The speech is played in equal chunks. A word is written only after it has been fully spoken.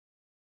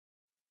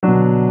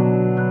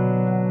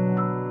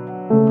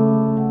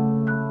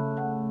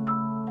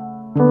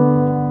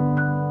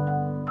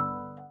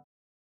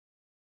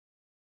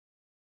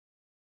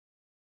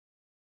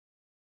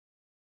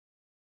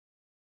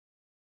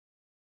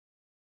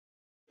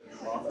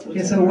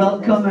Okay, so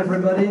welcome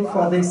everybody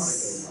for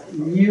this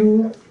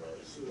new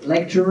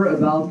lecture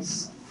about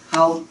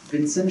how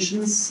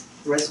Vincentians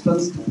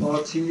respond to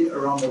poverty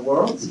around the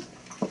world.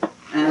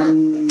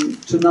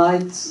 And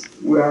tonight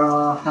we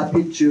are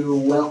happy to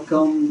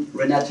welcome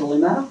Renato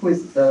Lima, who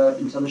is the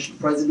international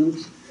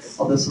president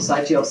of the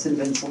Society of St.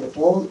 Vincent de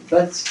Paul.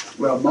 But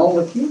we are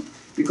more lucky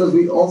because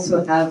we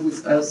also have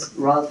with us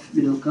Ralph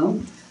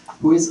Middlecamp,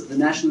 who is the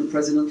national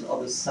president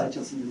of the Society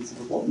of St. Vincent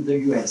de Paul in the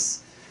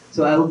US.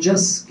 So I will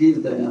just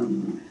give the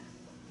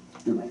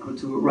micro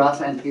to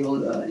Ralph and he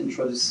will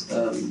introduce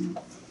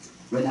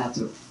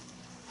Renato.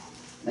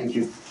 Thank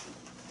you.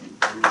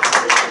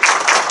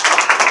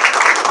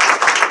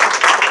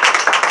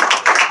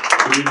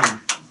 Good evening.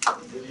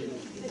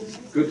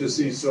 Good to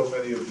see so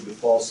many of the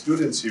DePaul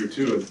students here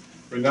too. And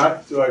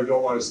Renato, I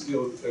don't want to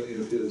steal any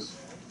of his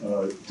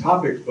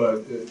topic,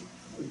 but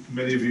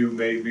many of you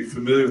may be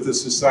familiar with the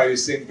Society of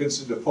St.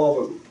 Vincent de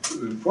Paul.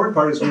 But the important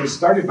part is we were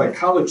started by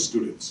college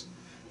students,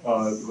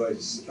 by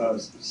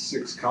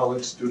 6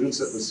 college students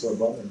at the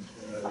Sorbonne.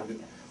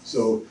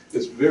 So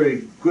it's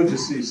very good to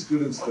see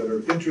students that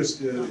are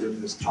interested in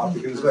this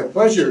topic. It is my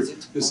pleasure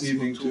this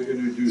evening to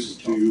introduce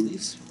to you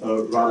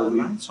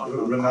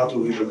Renato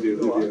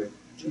Lima.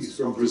 He's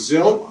from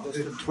Brazil.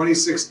 In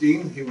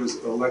 2016, he was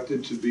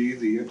elected to be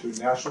the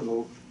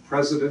international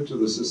president of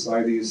the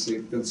Society of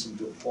St. Vincent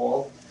de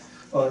Paul.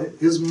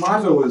 His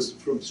motto is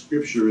from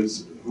Scripture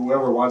is,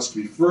 whoever wants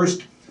to be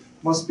first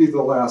must be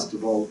the last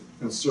of all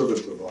and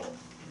servant of all.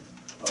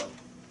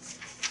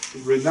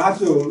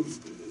 Renato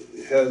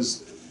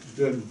has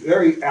been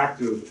very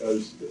active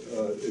as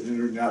an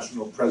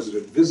international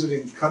president,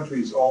 visiting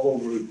countries all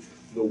over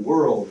the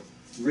world,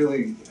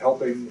 really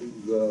helping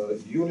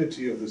the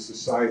unity of the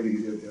society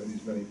in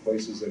these many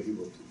places that he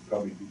will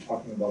probably be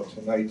talking about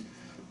tonight.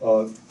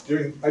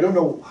 I don't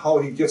know how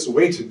he gets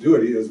away to do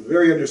it. He has a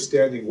very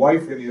understanding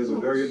wife and he has a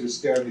very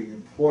understanding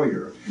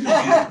employer.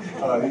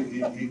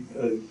 He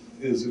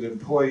is an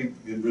employee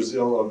in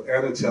Brazil of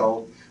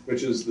Anatel,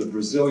 which is the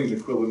Brazilian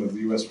equivalent of the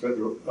U.S.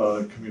 Federal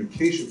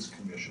Communications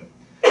Commission.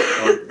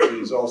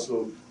 He's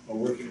also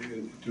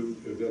working to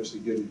eventually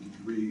get a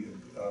degree,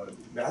 a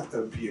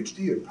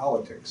PhD in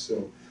politics.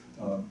 So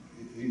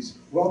he's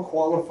well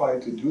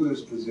qualified to do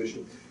this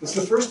position. It's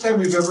the first time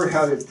we've ever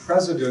had a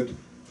president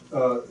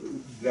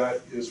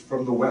that is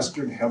from the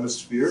Western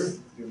Hemisphere,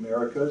 the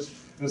Americas,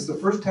 and it's the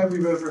first time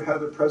we've ever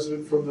had a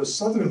president from the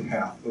southern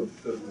half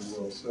of the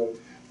world. So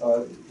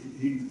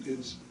he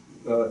is,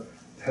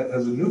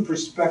 has a new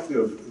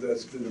perspective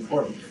that's been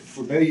important.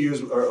 For many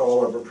years,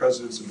 all of our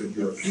presidents have been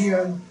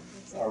European.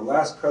 Our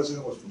last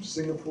president was from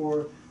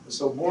Singapore. And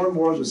so more and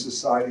more of the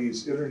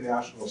society's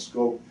international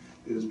scope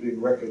is being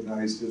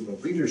recognized in the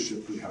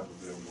leadership we have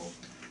available.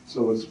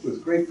 So it's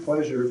with great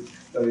pleasure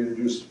that I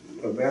introduce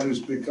a man who's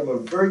become a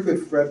very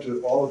good friend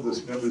to all of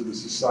us members of the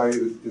society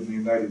in the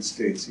United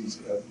States. He's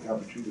had the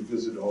opportunity to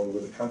visit all over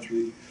the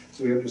country,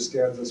 so he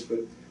understands us, but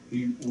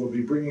he will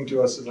be bringing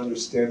to us an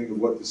understanding of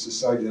what the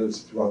society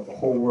does throughout the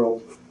whole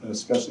world, and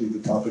especially the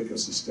topic of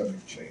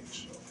systemic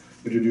change. So,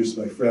 introduce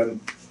my friend,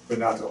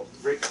 Renato.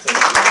 Great. Thank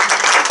you.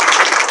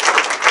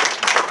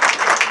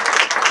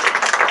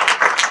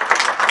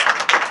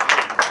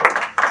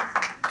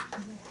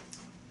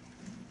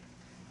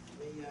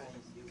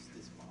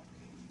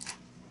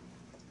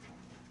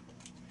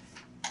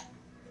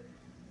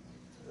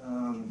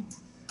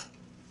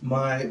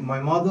 My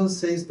mother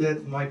says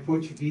that my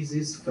Portuguese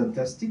is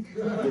fantastic,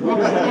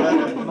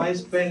 my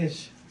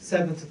Spanish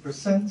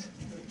 70%,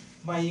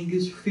 my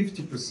English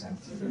 50%.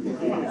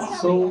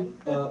 So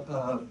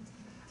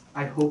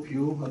I hope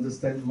you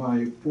understand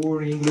my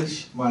poor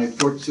English, my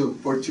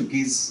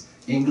Portuguese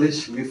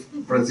English with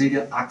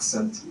Brazilian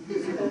accent.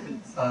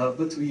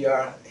 But we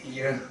are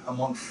here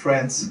among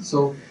friends,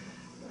 so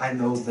I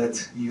know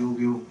that you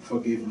will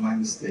forgive my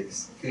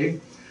mistakes, okay?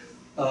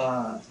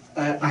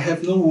 I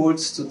have no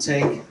words to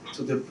thank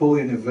to DePaul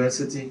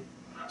University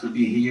to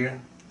be here.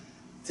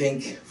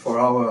 Thank for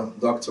our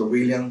Dr.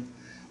 William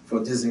for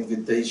this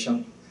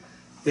invitation.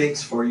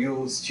 Thanks for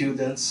you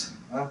students.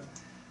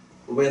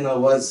 When I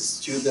was a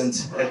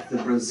student at the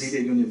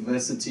Brazilian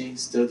University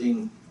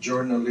studying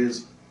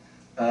journalism,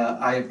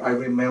 I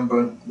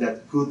remember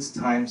that good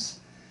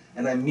times,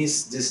 and I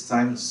miss these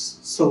times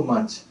so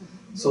much.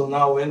 So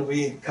now when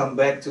we come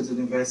back to the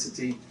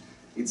university,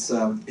 it's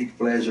a big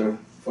pleasure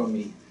for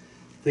me.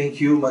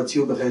 Thank you,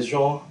 Mathilde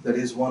Région, that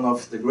is one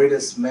of the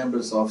greatest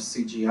members of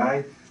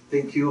CGI.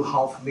 Thank you,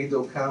 Ralph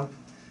Middlecamp,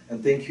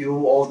 and thank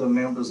you, all the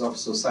members of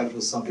Society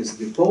of St. Vincent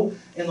de Paul,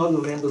 and all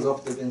the members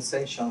of the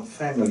Vincentian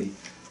family,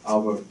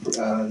 our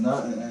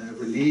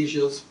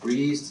religious,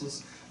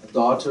 priests,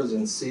 daughters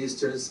and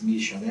sisters,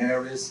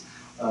 missionaries,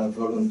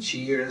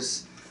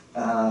 volunteers,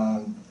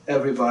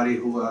 everybody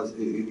who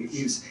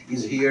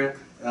is here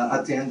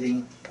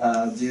attending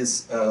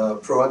this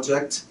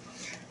project.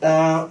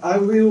 I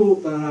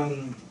will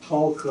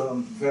talk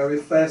very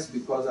fast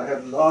because I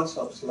have lots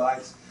of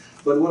slides,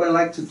 but what I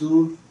like to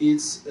do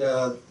is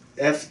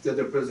after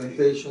the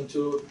presentation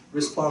to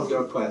respond to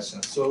your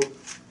questions. So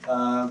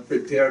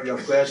prepare your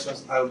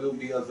questions. I will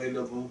be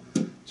available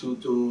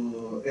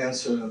to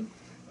answer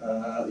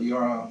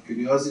your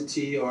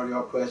curiosity or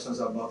your questions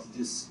about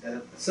this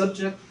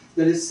subject.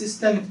 There is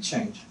systemic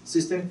change.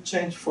 Systemic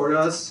change for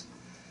us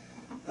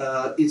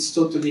is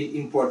totally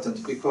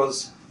important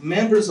because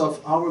members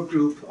of our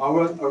group,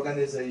 our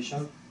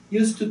organization,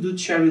 used to do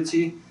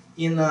charity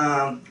in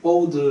an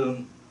old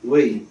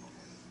way,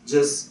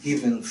 just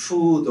giving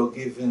food or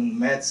giving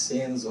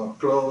medicines or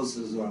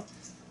clothes. Or,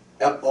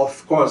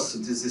 of course,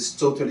 this is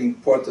totally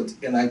important,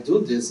 and I do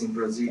this in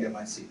Brasilia,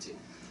 my city.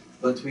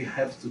 But we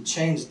have to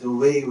change the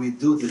way we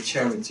do the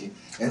charity,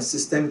 and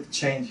systemic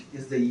change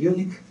is the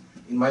unique,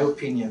 in my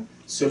opinion,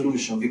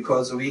 solution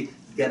because we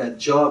get a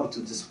job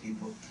to these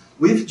people.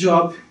 With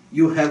job,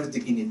 you have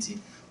dignity.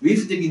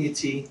 With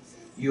dignity,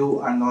 you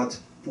are not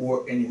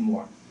poor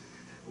anymore.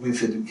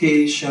 With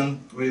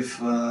education, with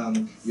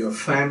your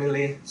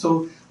family.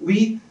 So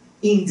we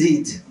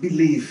indeed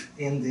believe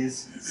in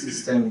this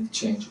systemic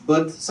change.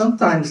 But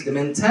sometimes the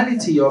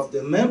mentality of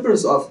the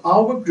members of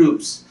our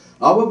groups,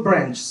 our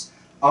branches,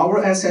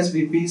 our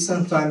SSVP,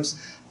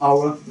 sometimes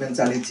our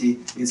mentality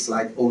is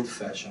like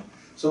old-fashioned.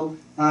 So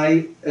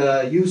I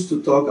used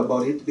to talk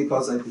about it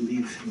because I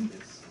believe in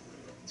this.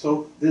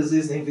 So this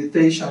is the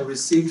invitation I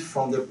received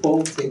from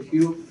DePaul. Thank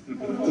you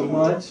so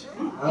much.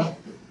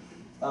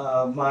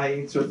 My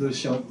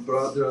introduction,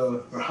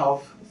 brother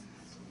Ralph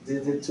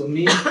did it to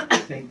me.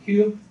 Thank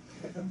you.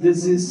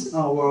 This is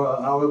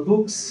our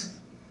books.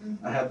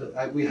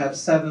 We have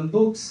 7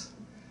 books.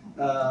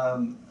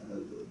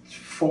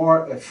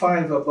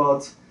 5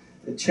 about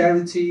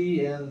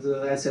charity and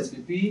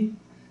SSVP,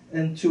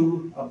 and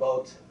 2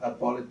 about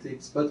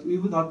politics. But we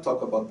will not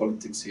talk about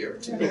politics here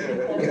today.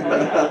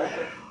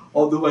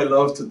 Although I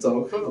love to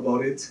talk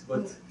about it,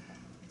 but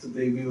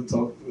today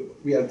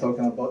we are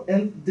talking about,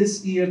 and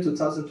this year,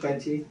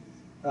 2020,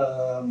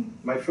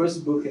 my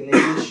first book in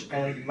English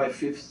and my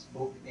 5th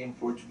book in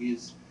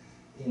Portuguese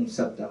in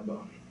September.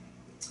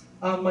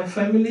 My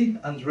family,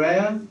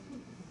 Andrea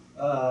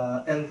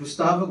and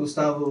Gustavo.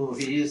 Gustavo,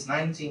 he is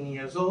 19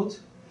 years old.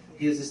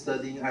 He is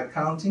studying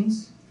accounting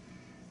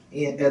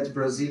at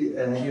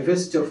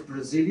University of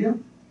Brasilia.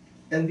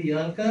 And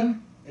Bianca,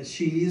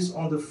 she is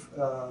on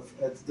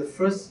at the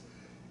first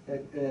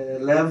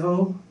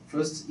level,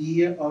 first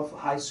year of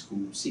high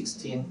school,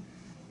 16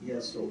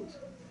 years old.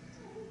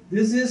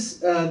 This is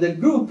the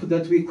group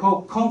that we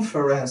call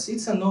conference.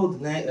 It's an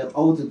old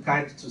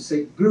kind to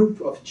say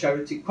group of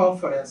charity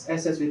conference,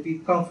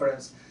 SSVP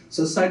conference,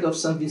 Society of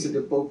St. Vincent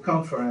de Paul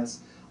conference,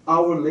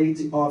 Our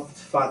Lady of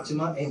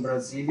Fatima in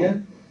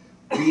Brasilia.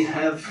 We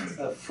have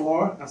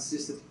 4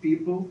 assisted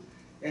people,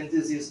 and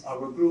this is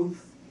our group,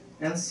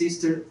 and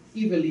Sister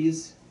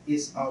Ivelisse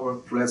is our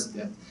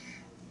president.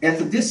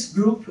 At this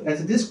group,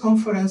 at this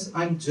conference,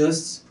 I'm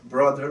just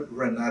Brother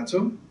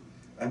Renato.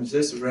 I'm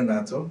just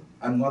Renato.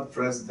 I'm not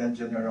President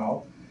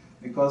General,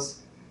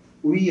 because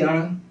we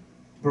are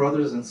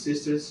brothers and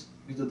sisters.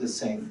 We do the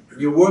same.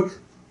 We work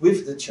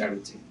with the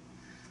charity.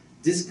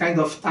 This kind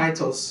of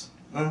titles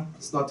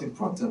is not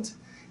important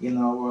in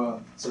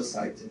our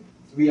society.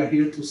 We are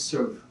here to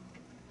serve.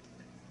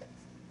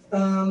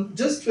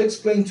 Just to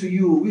explain to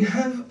you, we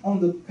have on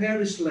the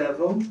parish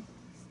level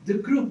the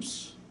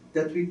groups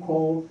that we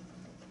call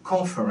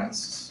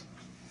conferences.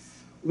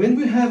 When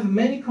we have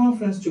many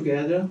conferences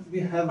together,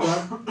 we have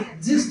a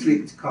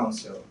district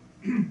council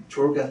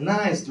to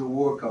organize the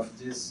work of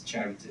these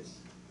charities.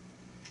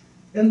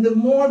 And the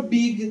more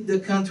big the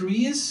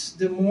country is,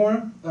 the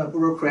more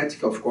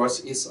bureaucratic, of course,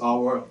 is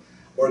our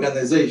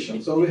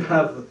organization. So we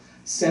have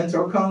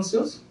central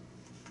councils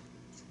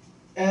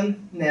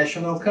and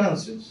national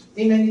councils.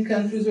 In many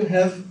countries we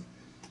have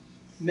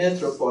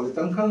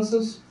metropolitan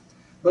councils,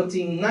 but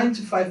in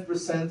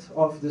 95%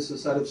 of the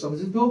Society of St.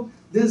 Vincent de Paul,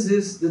 this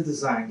is the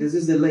design, this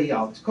is the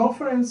layout.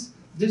 Conference,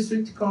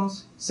 district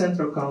council,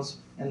 central council,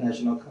 and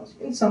national council.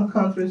 In some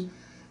countries,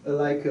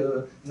 like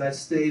United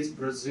States,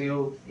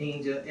 Brazil,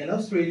 India, and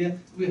Australia,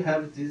 we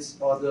have this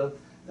other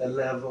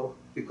level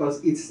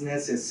because it's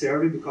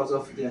necessary because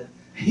of the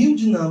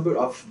huge number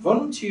of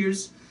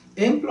volunteers,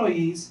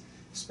 employees,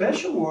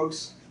 special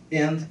works,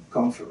 and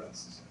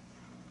conferences.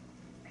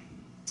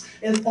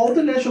 And all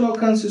the national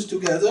councils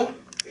together,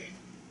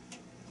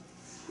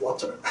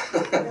 water.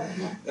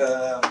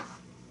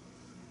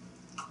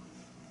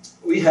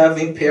 We have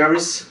in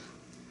Paris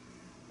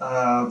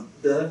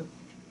the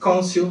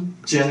Council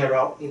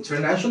General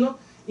International.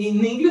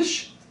 In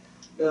English,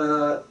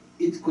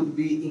 it could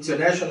be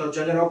International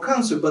General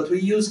Council, but we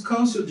use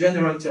Council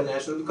General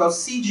International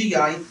because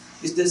CGI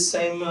is the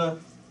same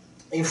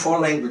in 4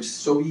 languages.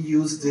 So we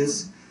use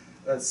this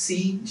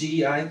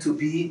CGI to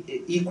be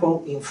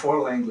equal in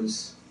 4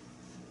 languages.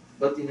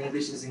 But in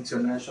English is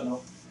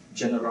International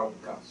General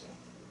Council.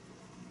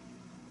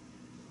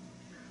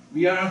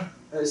 We are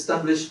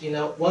established in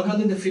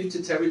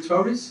 150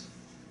 territories.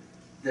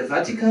 The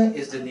Vatican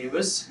is the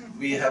newest.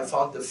 We have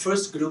found the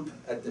first group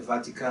at the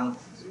Vatican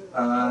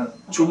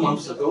 2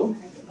 months ago.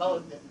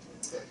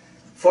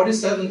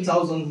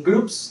 47,000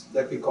 groups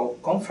that we call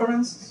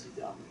conferences.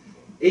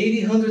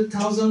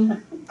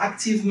 100,000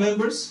 active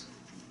members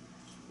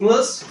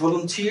plus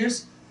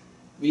volunteers.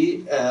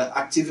 We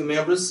active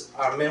members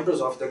are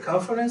members of the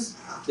conference.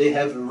 They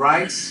have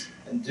rights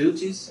and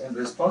duties and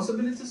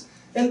responsibilities.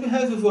 And we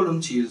have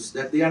volunteers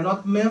that they are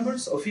not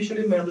members,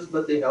 officially members,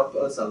 but they help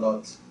us a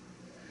lot.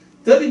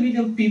 30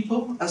 million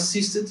people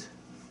assisted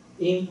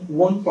in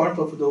one part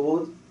of the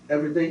world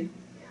every day.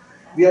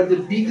 We are the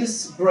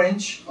biggest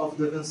branch of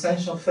the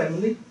Vincentian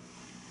family,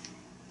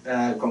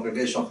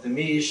 Congregation of the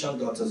Mission,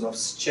 Daughters of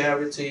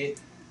Charity,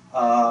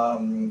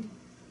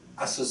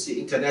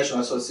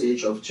 International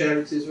Association of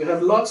Charities. We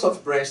have lots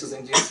of branches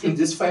in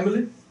this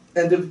family,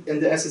 and in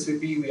the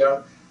SSVP we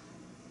are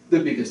the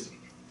biggest.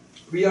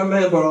 We are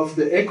member of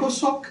the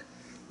ECOSOC,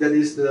 that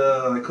is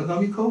the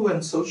Economical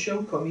and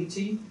Social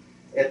Committee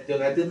at the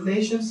United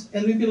Nations,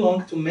 and we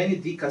belong to many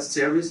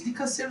dicasteries.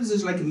 Dicasteries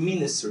is like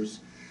ministers,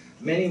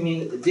 many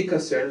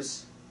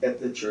dicasteries at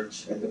the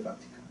church, at the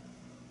Vatican.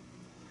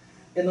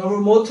 And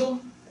our motto,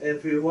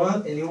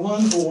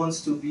 anyone who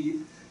wants to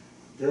be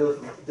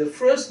the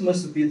first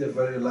must be the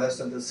very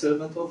last and the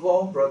servant of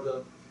all.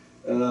 Brother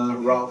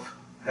Ralph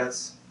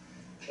has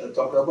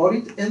talked about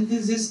it. And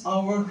this is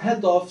our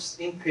head office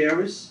in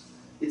Paris.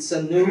 It's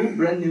a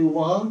brand new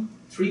one,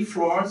 3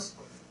 floors.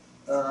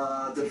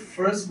 The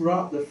first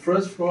floor, the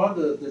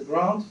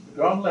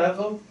ground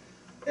level,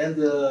 and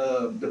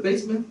the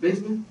basement.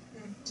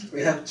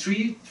 We have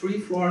three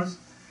floors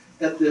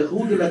at the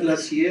Rue de la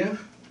Glacière.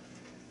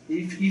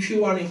 If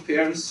you are in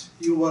Paris,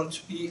 you want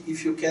to be,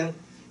 if you can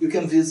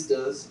visit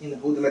us in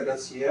Rue de la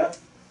Glacière.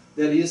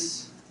 That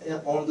is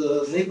on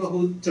the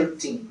neighborhood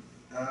 13.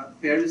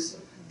 Paris,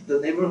 the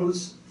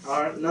neighborhoods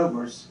are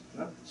numbers.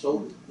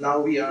 So now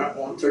we are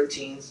on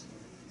 13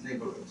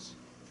 neighborhoods.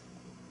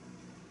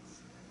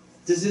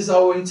 This is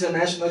our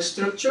international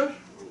structure,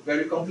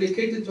 very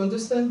complicated to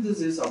understand.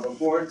 This is our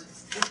board.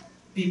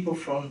 People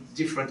from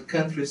different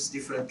countries,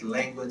 different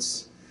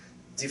languages,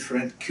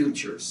 different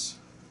cultures.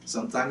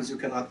 Sometimes you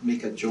cannot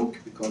make a joke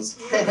because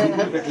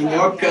in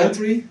your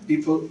country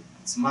people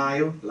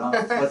smile,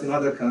 laugh, but in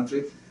other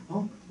country,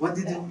 oh, what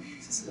did you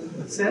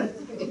say?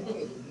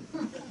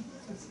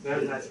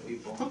 Very nice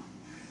people.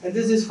 And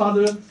this is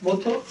Father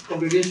Moto,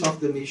 Congregation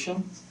of the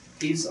Mission.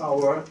 He's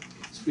our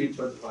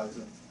spiritual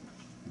advisor.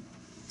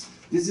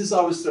 This is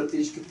our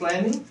strategic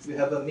planning. We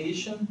have a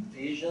mission,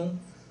 vision,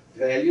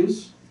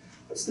 values.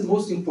 What's the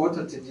most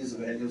important in these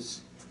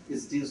values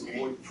is this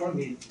word, for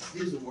me,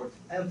 this word,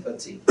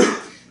 empathy.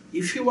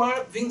 If you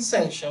are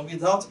Vincentian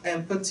without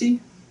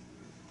empathy,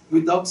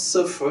 without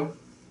suffer,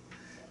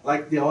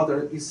 like the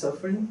other is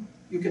suffering,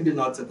 you can be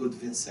not a good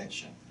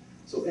Vincentian.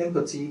 So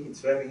empathy, it's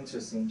very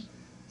interesting,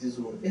 this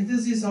word. And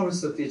this is our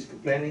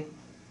strategic planning.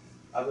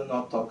 I will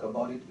not talk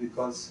about it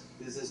because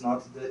this is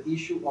not the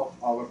issue of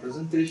our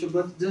presentation,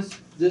 but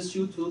just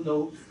you to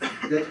know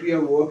that we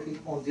are working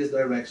on this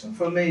direction.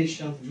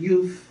 Formation,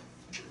 youth.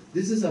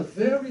 This is a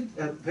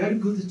very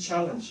good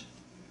challenge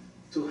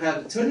to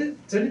have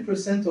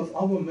 30% of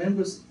our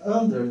members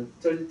under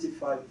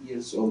 35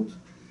 years old.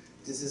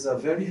 This is a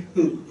very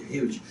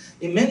huge.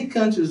 In many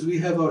countries we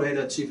have already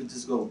achieved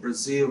this goal.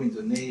 Brazil,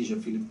 Indonesia,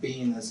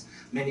 Philippines,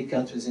 many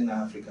countries in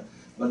Africa.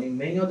 But in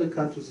many other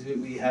countries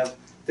we have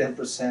 10%,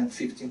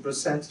 15%,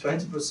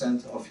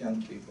 20% of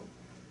young people.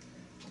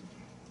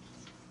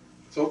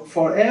 So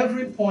for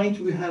every point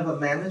we have a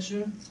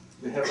manager,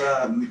 we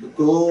have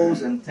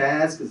goals and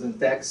tasks and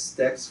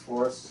task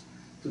force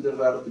to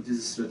develop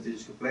this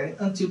strategic plan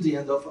until the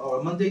end of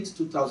our mandate,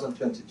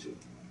 2022.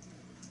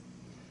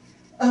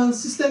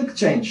 Systemic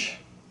change.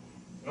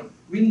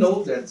 We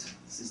know that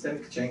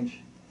systemic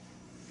change,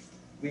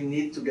 we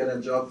need to get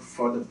a job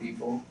for the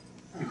people,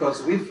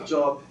 because with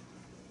job,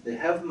 they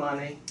have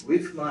money.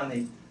 With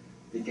money,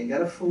 they can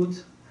get a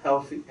food,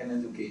 healthy, and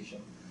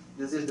education.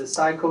 This is the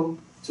cycle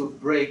to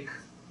break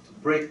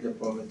the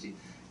poverty.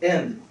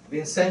 And the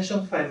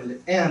Vincentian family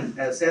and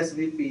as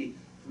SVP,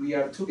 we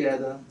are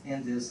together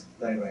in this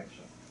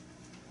direction.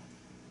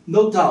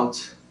 No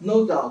doubt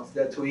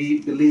that we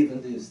believe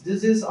in this.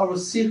 This is our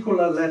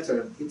circular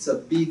letter. It's a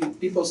big,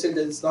 people say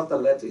that it's not a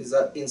letter, it's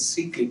an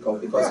encyclical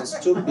because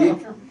it's too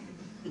big.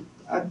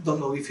 I don't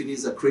know if it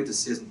is a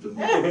criticism to me.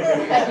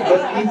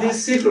 But in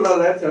this circular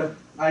letter,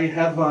 I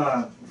have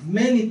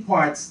many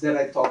parts that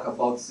I talk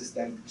about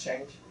systemic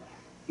change.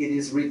 It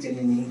is written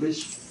in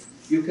English.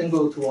 You can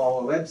go to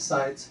our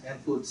website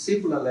and put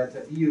circular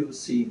letter. You will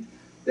see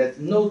that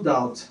no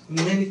doubt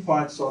many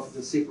parts of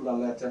the circular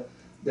letter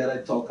that I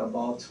talk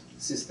about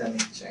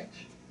systemic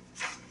change.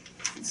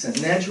 It's a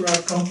natural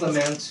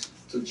complement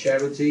to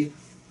charity,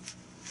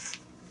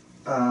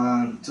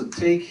 to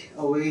take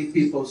away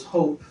people's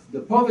hope. The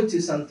poverty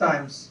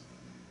sometimes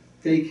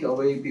take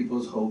away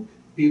people's hope.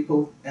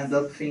 People end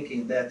up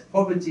thinking that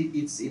poverty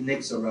is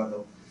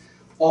inexorable.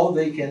 All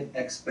they can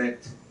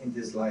expect in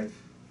this life.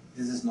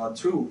 This is not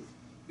true.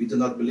 We do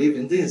not believe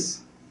in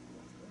this.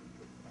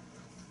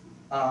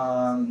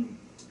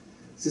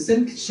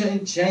 Systemic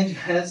change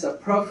has a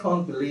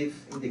profound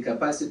belief in the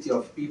capacity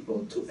of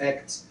people to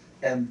act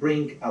and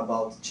bring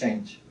about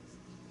change.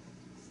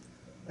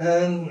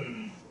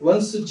 And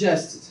One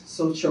suggested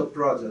social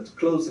project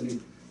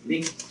closely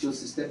linked to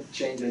systemic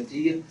change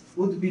idea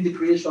would be the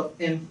creation of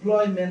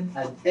employment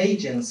and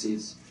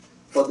agencies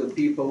for the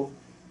people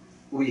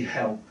we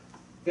help.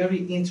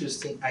 Very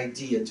interesting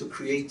idea to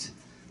create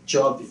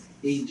job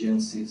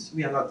agencies.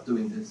 We are not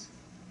doing this.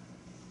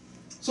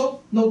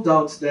 So no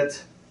doubt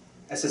that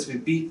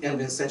SSVP and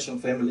Vincentian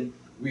family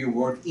will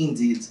work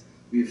indeed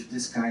with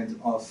this kind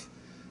of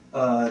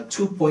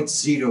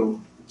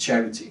 2.0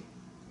 charity.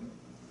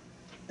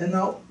 And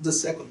now the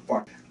second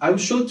part. I will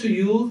show to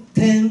you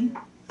 10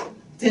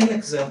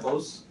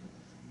 examples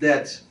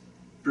that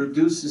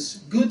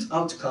produces good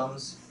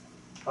outcomes,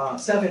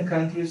 7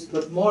 countries,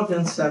 but more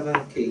than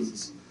 7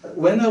 cases.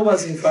 When I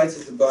was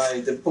invited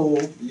by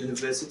DePaul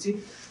University,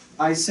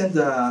 I sent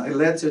a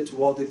letter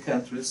to all the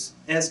countries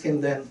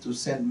asking them to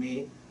send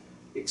me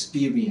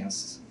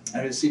experience.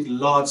 I received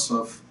lots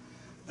of,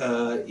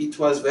 it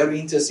was very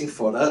interesting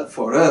for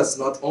us,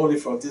 not only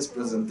for this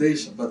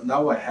presentation, but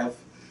now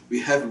we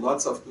have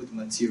lots of good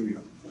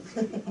material.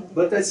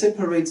 But I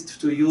separated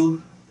to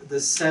you the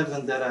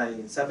 7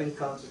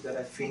 countries that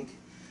I think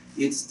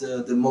it's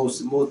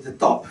the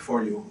top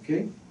for you,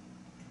 okay?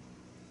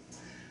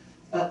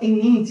 In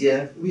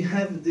India, we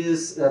have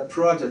this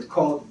project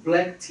called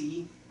Black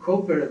Tea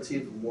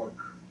Cooperative Work.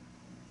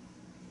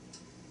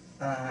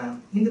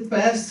 In the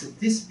past,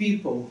 these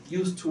people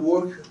used to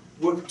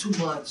work too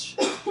much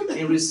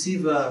and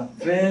receive a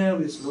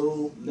very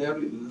slow,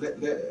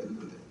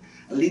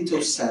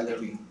 little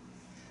salary.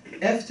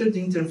 After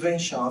the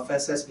intervention of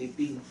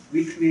SSVP,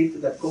 we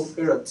created a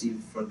cooperative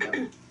for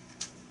them.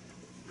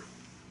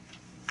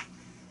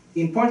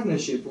 In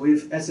partnership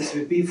with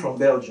SSVP from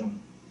Belgium.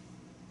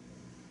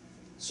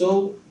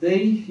 So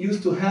they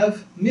used to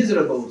have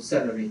miserable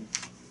salary.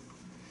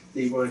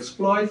 They were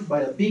exploited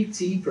by a big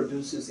tea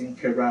producers in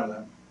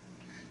Kerala.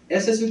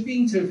 SSVP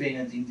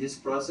intervened in this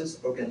process,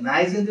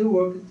 organizing the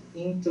work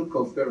into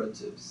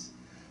cooperatives,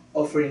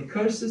 offering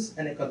courses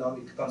and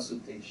economic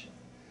consultation.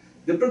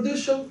 The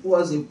production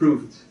was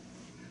improved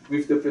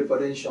with the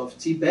preparation of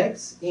tea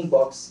bags in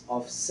box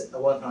of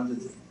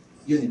 100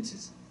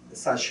 units,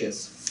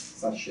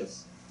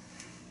 sachets.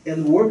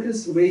 And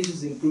workers'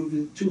 wages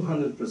improved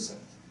 200%.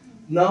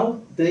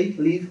 Now they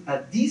live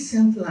a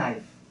decent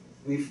life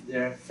with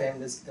their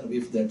families and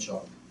with their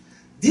job.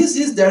 This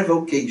is their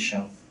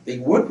vocation. They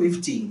work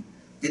with tea.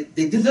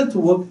 They didn't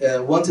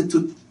wanted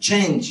to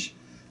change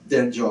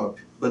their job,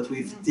 but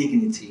with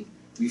dignity,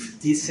 with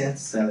decent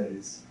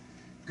salaries.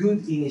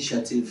 Good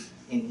initiative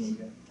in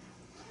India.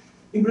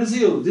 In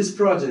Brazil, this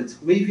project,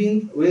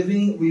 Weaving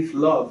with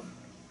Love.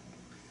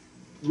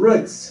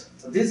 Rugs.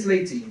 This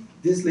lady,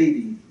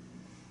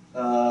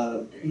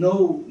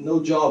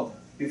 no job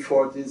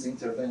before this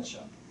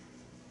intervention.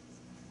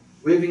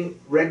 Weaving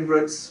rag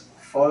rugs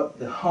for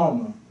the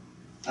home.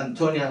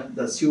 Antônia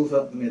da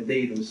Silva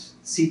Medeiros,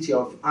 city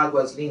of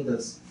Águas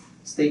Lindas,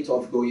 state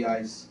of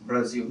Goiás,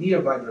 Brazil,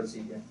 nearby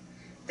Brasilia.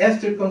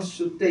 After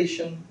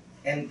consultation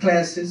and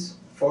classes,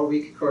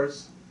 4-week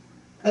course,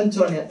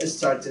 Antônia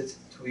started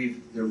to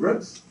weave the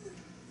rugs.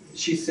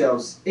 She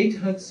sells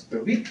 8 rugs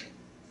per week.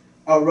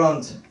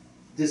 Around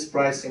this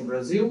price in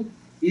Brazil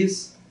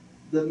is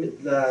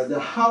the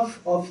half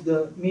of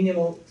the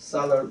minimum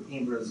salary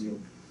in Brazil.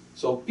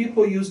 So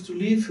people used to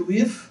live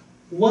with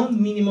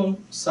 1 minimum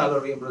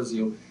salary in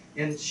Brazil,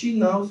 and she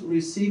now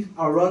receives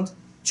around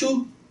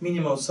 2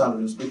 minimum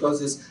salaries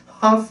because it's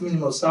half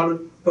minimum salary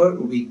per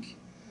week.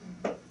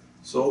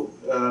 So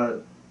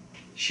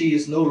she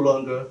is no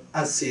longer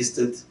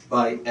assisted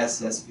by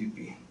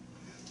SSVP.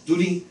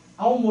 During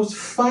almost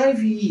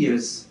 5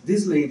 years,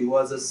 this lady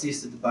was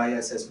assisted by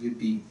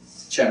SSVP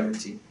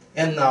charity,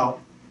 and now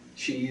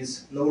she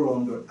is no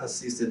longer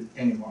assisted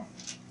anymore.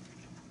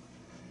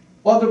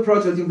 Other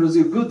project in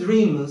Brazil, Good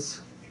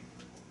Dreams,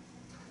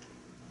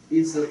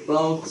 is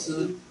about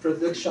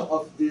production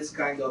of this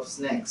kind of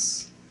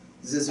snacks.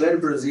 This is very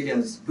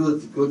Brazilian,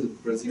 good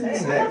Brazilian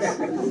snacks.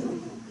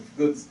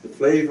 Good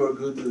flavor,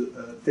 good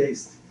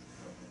taste.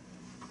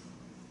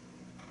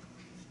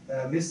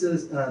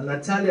 Mrs.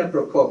 Natalia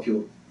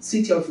Procopio,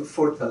 city of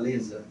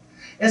Fortaleza.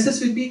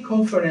 SSVP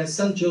Conference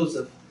St.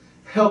 Joseph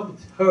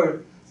helped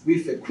her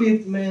with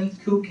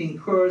equipment, cooking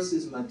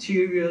courses,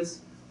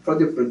 materials for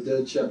the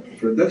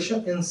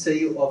production and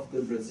sale of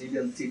the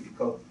Brazilian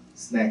typical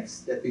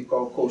snacks that we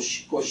call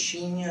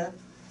coxinha,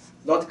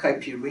 not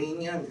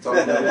caipirinha, I'm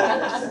talking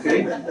about,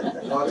 okay?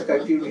 Not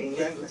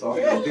caipirinha, I'm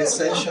talking about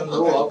Vincentian,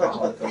 no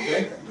alcohol,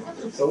 okay?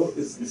 So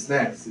it's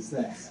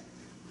snacks.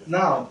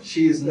 Now,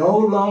 she is no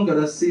longer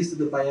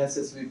assisted by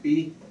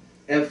SSVP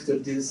after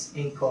this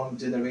income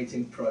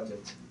generating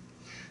project.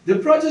 The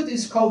project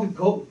is called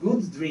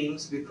Good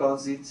Dreams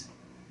because it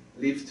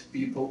lifts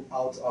people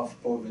out of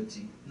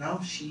poverty. Now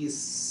she is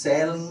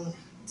selling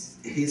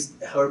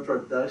her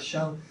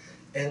production,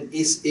 and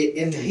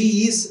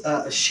she is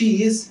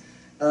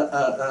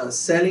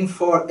selling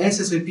for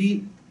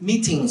SSVP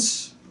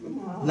meetings.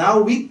 Wow.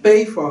 Now we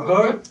pay for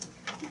her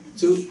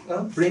to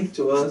bring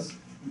to us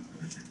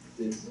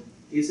this.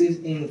 This is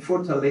in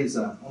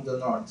Fortaleza on the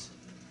north.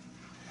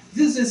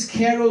 This is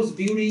Carol's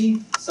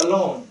Beauty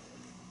Salon.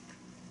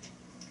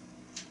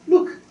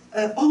 Look,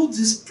 all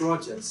these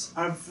projects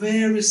are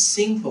very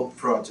simple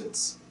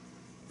projects,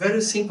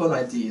 very simple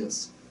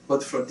ideas,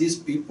 but for these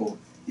people,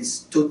 it's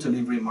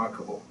totally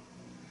remarkable.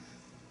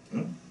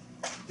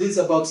 This is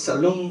about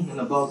Salon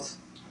and about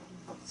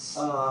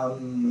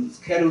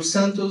Carol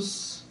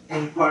Santos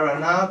in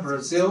Paraná,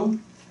 Brazil.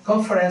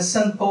 Conference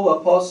St. Paul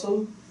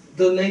Apostle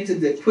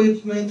donated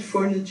equipment,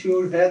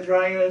 furniture, hair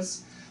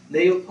dryers,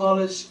 nail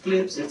polish,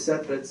 clips,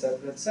 etc.,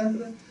 etc.,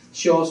 etc.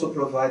 She also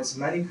provides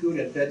manicure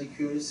and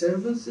pedicure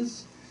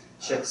services.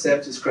 She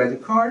accepts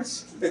credit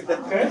cards.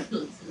 Okay.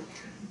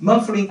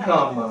 Monthly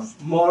income,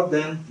 more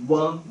than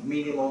one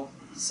minimum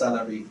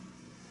salary.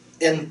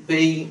 And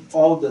paying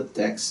all the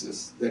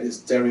taxes. That is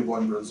terrible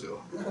in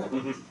Brazil.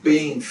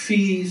 Paying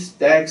fees,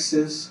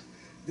 taxes.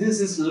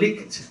 This is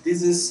liquid.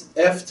 This is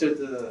after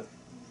the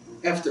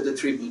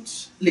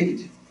tributes.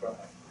 Liquid.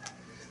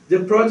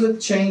 The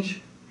project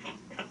changed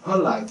her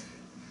life.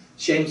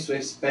 She aims to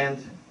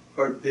expand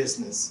her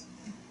business.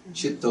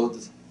 She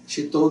told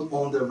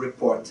on the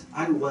report,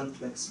 I want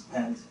to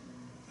expand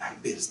my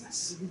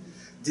business.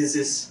 This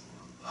is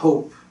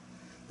hope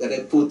that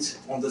I put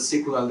on the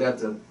circular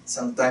letter.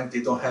 Sometimes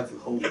they don't have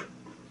hope,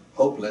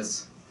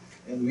 hopeless,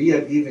 and we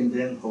are giving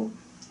them hope.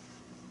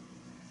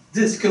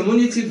 This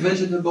community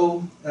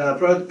vegetable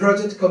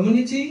project,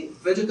 community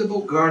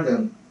vegetable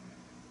garden,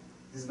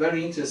 is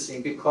very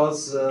interesting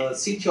because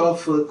city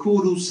of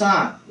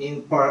Curuçá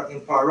in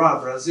Pará,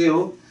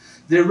 Brazil,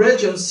 the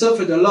region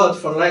suffered a lot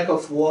from lack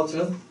of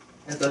water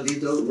and a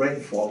little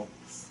rainfall.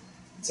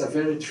 It's a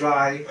very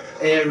dry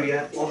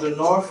area on the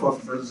north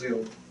of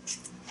Brazil.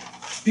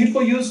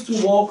 People used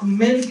to walk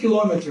many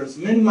kilometers,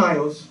 many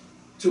miles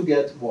to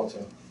get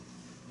water.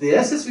 The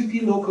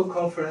SSVP local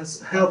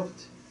conference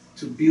helped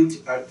to build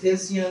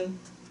artesian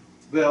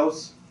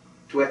wells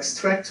to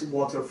extract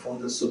water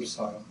from the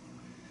subsoil.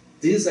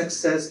 This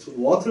access to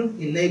water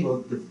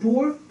enabled the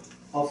poor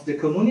of the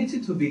community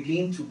to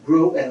begin to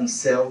grow and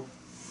sell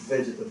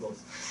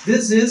vegetables.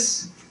 This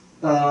is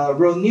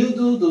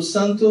Ronildo do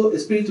Santo,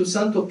 Espírito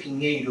Santo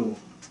Pinheiro,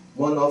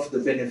 one of the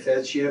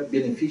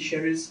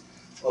beneficiaries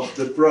of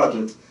the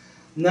project.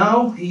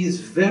 Now he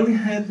is very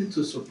happy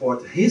to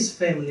support his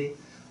family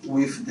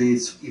with the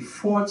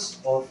efforts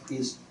of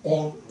his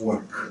own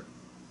work.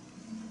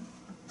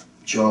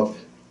 Job,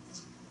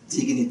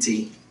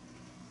 dignity,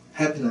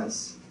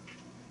 happiness.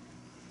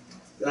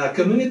 A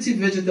community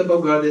vegetable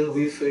garden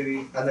with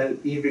an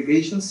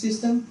irrigation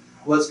system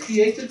was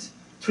created.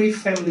 3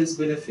 families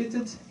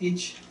benefited,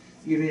 each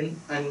earning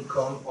an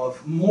income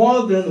of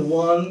more than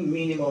one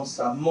minimum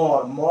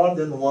salary. More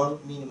than one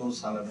minimum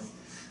salary.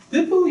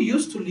 People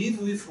used to live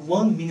with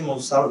one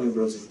minimum salary in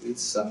Brazil.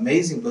 It's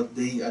amazing, but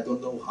I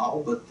don't know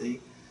how, but they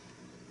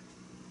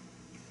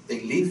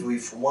live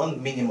with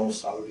one minimum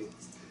salary.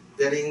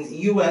 That in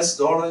US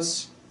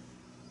dollars,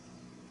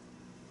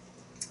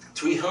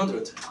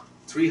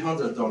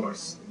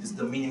 $300 is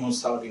the minimum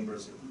salary in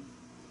Brazil.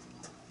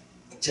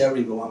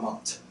 Terrible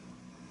amount.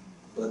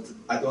 But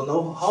I don't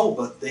know how,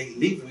 but they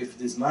live with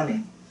this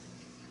money.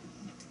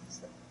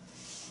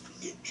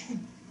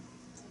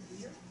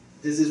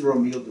 This is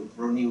Ronildo.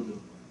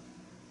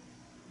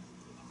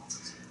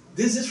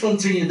 This is from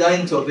Trinidad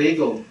and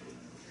Tobago.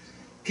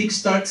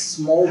 Kickstart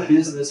small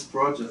business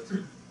project.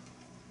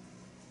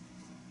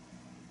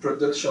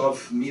 Production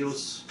of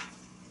meals,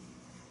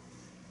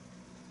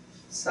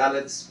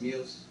 salads,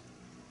 meals.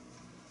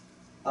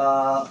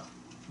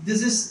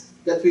 This is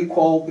that we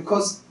call,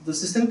 because the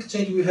systemic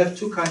change, we have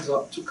two kinds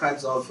of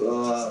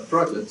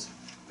projects: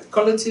 a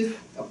collective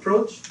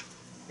approach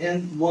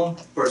and one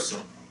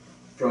person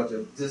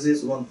project. This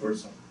is one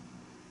person.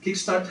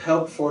 Kickstart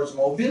help for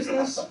small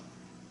business,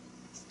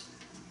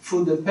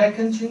 food and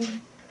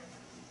packaging.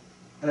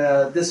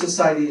 The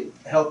society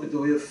helped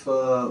with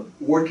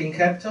working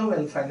capital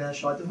and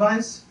financial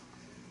advice.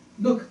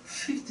 Look,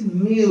 50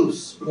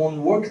 meals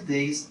on work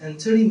days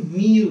and 30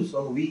 meals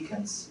on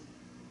weekends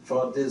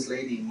for this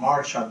lady,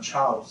 Marsha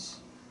Charles,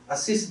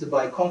 assisted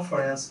by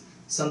conference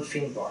St.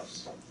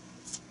 Finbars.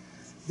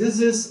 This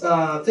is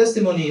a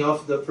testimony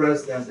of the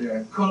president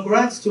there.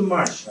 Congrats to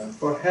Marsha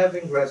for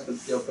having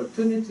grasped the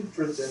opportunity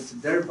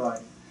presented thereby,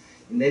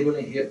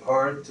 enabling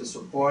her to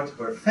support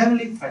her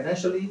family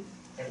financially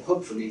and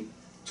hopefully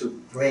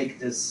to break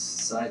this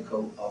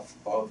cycle of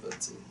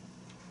poverty.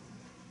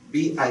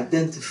 We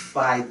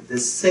identified the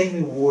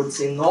same words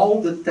in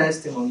all the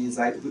testimonies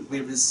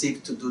we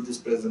received to do this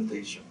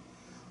presentation.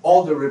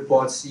 All the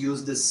reports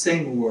use the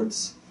same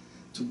words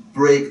to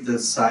break the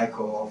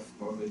cycle of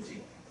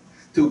poverty,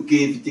 to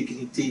give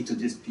dignity to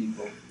these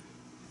people.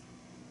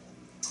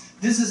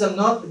 This is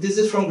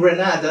from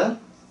Renato,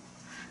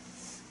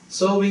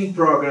 sewing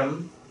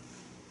program.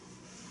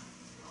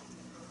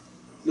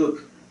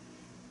 Look,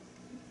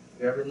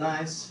 very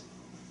nice.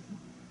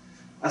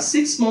 A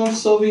 6-month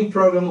sewing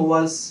program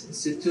was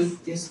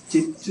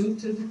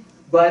instituted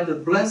by the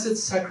Blessed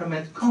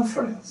Sacrament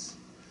Conference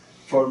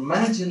for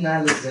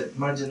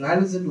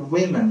marginalized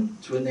women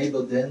to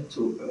enable them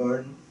to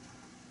earn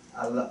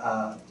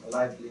a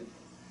livelihood.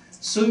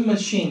 Sewing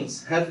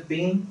machines have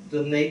been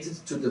donated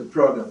to the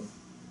program.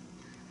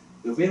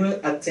 The women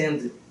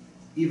attend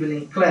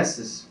evening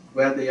classes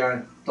where they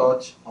are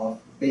taught of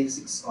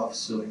basics of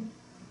sewing.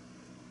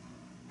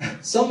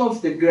 Some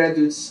of the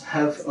graduates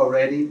have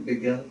already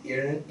begun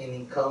earning an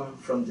income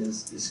from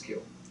this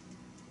skill.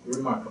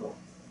 Remarkable.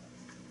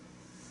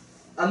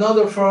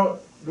 Another from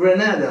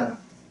Grenada,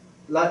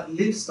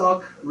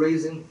 livestock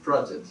raising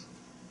project.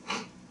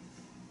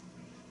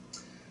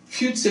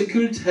 Food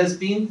security has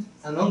been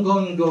an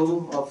ongoing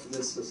goal of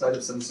the Society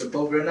of St.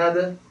 Paul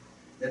Grenada,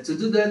 and to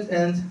do that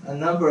end, a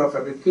number of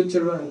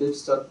agricultural and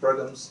livestock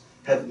programs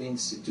have been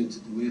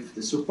instituted with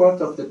the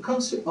support of the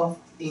Council of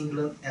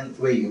England and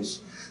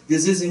Wales.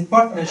 This is in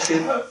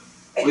partnership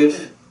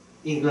with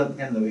England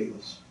and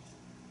Wales.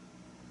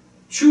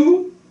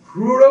 2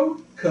 rural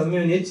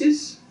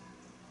communities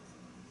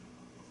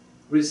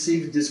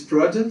received this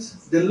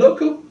project. The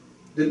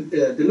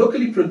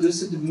locally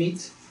produced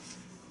meat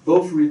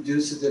both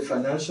reduces the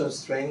financial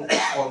strain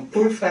on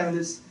poor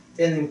families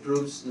and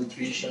improves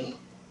nutrition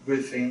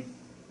within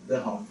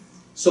the home.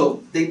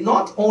 So they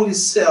not only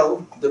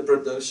sell the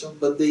production,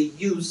 but they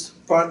use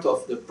part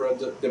of the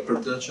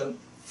production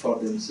for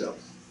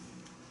themselves.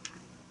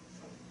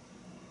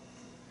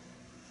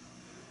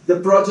 The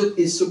project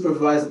is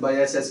supervised by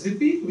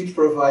SSVP, which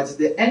provides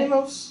the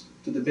animals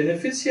to the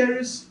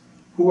beneficiaries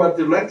who are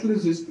directly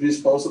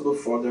responsible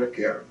for their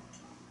care.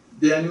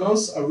 The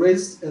animals are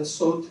raised and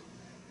sold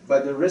by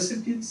the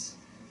recipients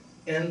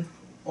and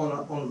on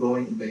an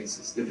ongoing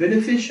basis. The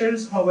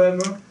beneficiaries,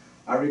 however,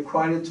 are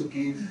required to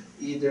give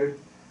either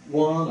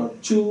 1 or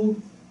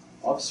 2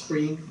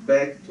 offspring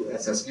back to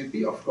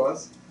SSVP, of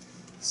course,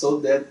 so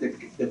that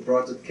the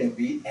project can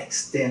be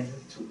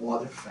extended to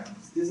other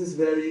families. This is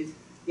very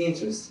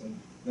interesting,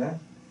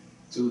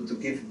 to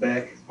give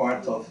back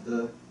part of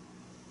the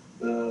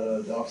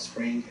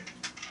offspring.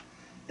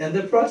 And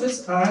the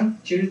projects are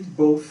geared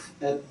both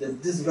at the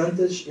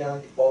disadvantaged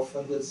young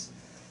orphans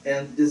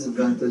and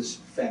disadvantaged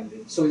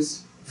family. So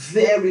it's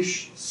very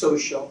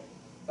social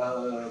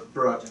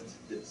project,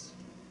 this.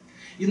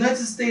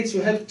 United States, we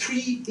have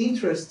 3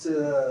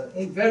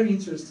 very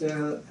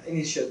interesting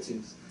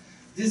initiatives.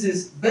 This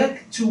is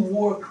Back to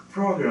Work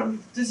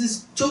program. This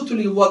is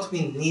totally what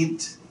we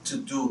need to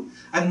do.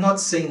 I'm not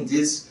saying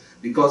this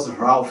because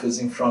Ralph is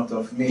in front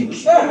of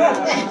me.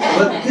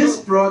 But this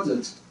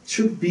project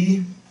should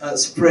be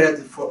spread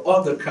for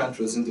other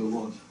countries in the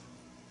world.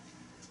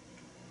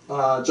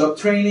 Job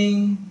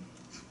training,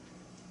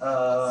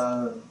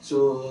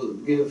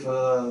 to give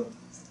a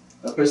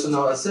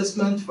personal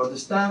assessment for the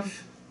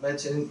staff,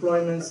 matching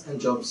employments,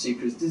 and job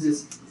seekers. This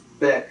is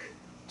Back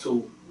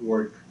to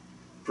Work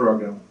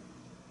program.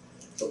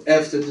 So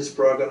after this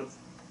program,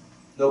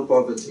 no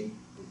poverty.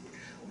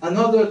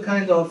 Another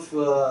kind of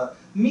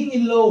mini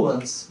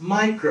loans,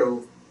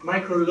 micro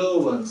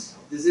loans.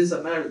 This is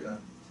America.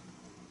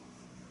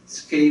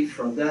 Escape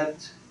from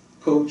that,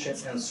 coaching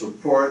and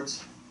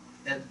support,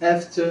 and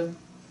after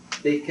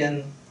they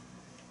can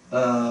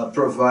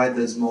provide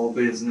a small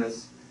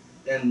business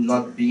and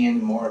not be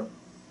anymore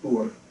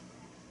poor.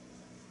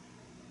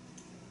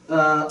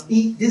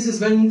 This is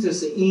very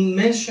interesting.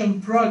 Immersion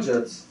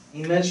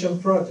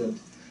project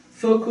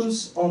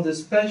focus on the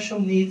special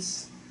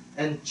needs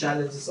and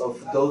challenges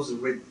of those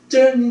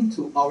returning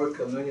to our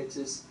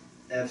communities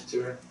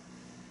after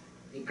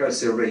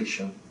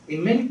incarceration.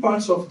 In many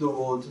parts of the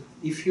world,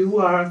 if you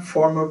are a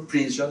former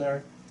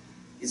prisoner,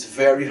 it's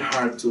very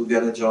hard to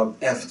get a job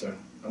after.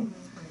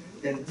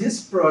 And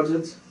this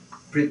project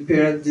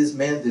prepared this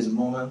man, this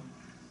woman,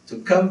 to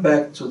come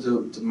back to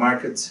the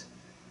market,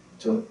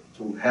 to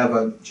have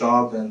a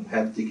job and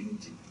have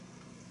dignity.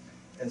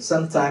 And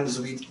sometimes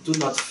we do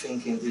not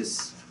think in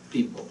these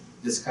people,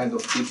 this kind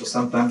of people,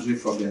 sometimes we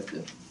forget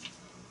them.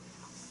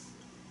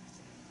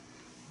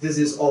 This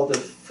is all the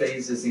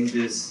phases in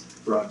this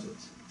project.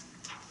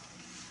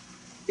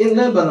 In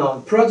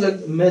Lebanon,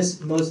 project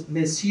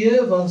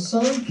Monsieur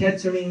Vincent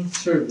Catering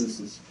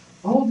Services.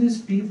 All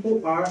these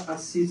people are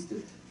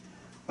assisted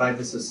by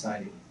the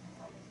society.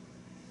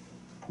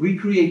 We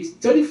create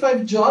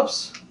 35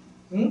 jobs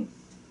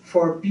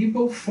for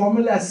people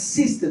formerly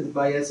assisted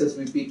by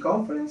SSVP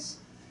conference,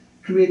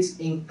 creates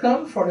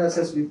income for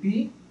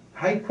SSVP,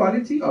 high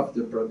quality of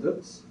the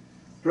products,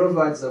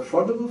 provides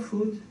affordable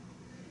food,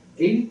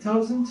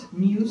 80,000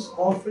 meals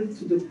offered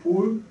to the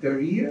poor per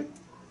year,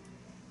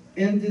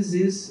 and this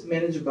is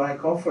managed by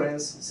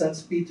Conference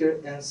St. Peter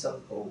and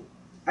St. Paul.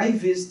 I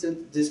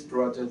visited this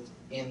project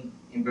in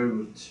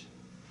Beirut.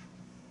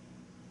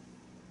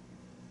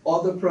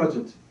 Other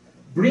project,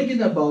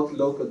 bringing about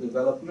local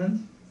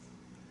development.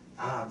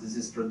 This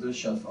is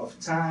production of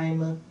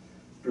thyme,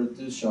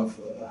 production of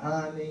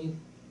honey,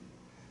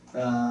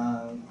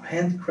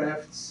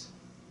 handcrafts,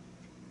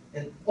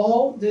 and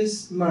all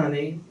this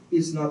money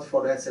is not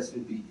for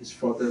SSVP, it's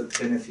for the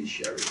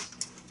beneficiaries.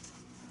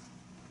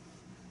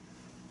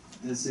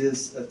 This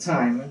is a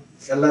thyme,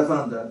 a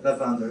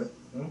lavender.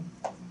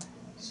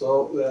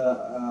 So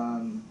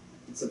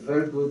it's a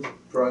very good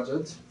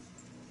project.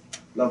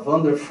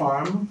 Lavender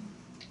farm.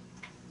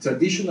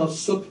 traditional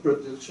soap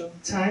production,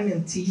 time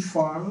and tea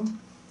farm,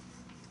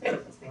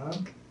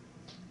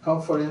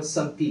 Conference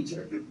St.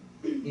 Peter,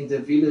 in the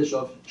village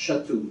of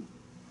Chateau.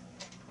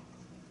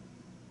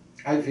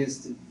 I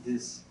visited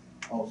this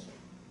also.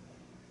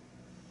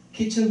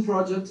 Kitchen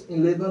project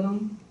in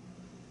Lebanon.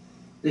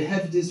 They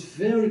have this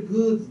very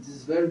good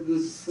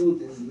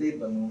food in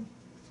Lebanon.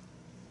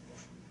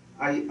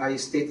 I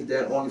stayed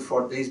there only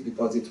 4 days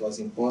because it was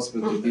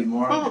impossible to be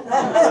more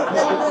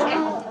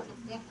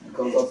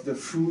because of the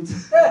food,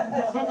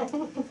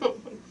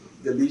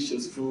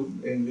 delicious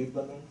food in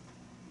Lebanon.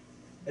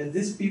 And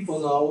these people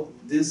now,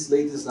 these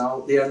ladies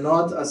now, they are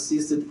not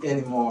assisted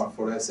anymore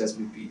for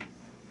SSBP.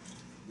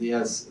 They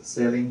are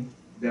selling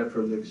their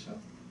production.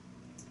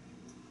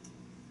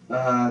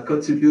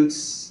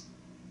 Contributes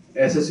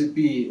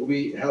SSBP,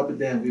 we help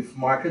them with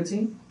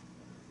marketing,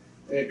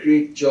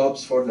 create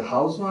jobs for the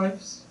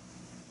housewives,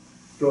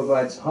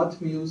 provides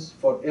hot meals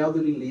for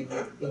elderly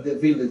living in the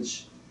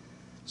village.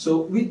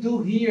 So we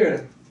do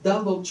here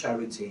double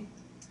charity.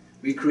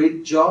 We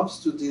create jobs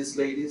to these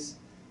ladies,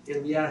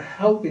 and we are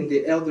helping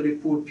the elderly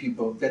poor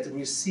people that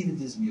receive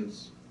these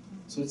meals.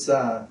 So it's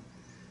a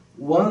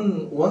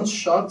one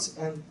shot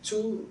and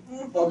two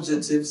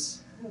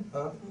objectives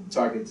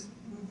target.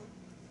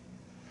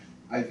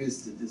 I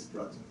visited this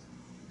project.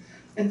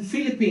 And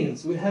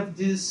Philippines, we have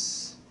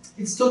this,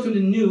 it's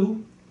totally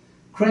new,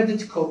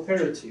 credit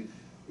cooperative.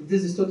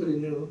 This is totally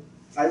new.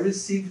 I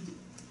received,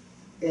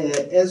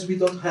 as we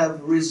don't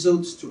have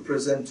results to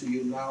present to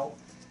you now,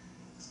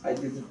 I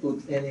didn't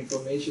put any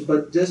information,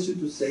 but just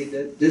to say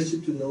that,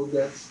 just to know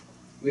that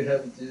we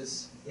have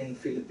this in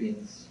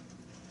Philippines.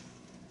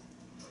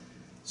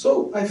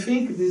 So I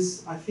think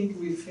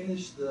we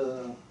finished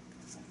the,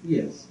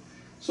 yes.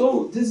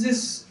 So this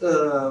is,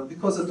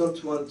 because I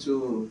don't want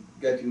to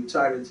get you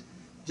tired,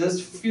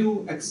 just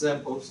few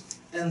examples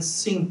and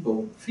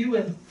simple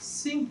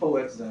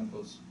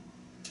examples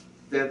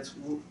that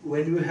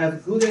when you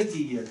have good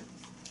idea,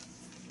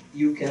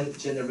 you can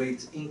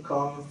generate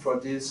income for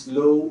these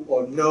low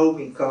or no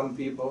income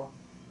people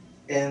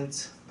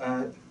and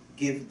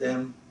give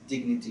them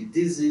dignity.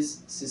 This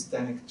is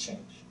systemic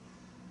change.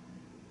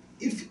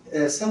 If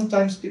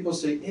sometimes people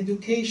say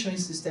education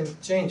is systemic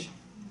change,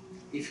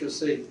 if you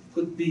say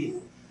could be,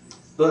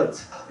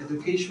 but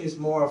education is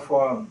more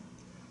for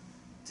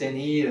 10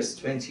 years,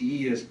 20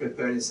 years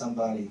preparing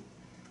somebody.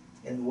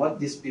 And what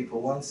these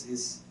people want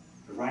is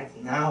right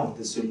now,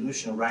 the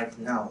solution right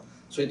now.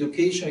 So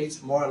education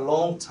is more a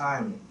long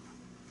time.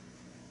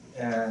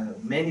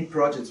 Many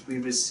projects we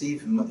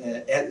receive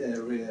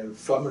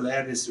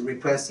formularies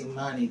requesting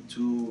money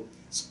to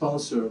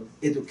sponsor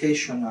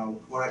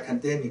educational or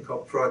academic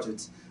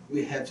projects.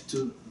 We have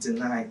to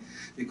deny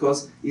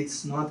because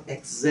it's not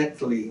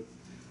exactly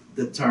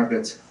the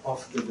target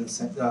of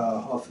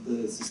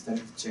the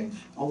systemic change.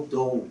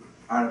 Although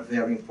are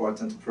very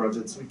important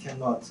projects, we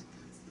cannot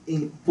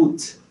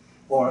put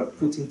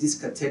in this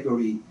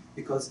category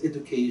because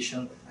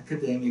education,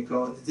 academic,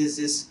 this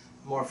is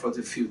more for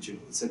the future.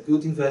 It's a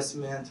good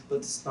investment, but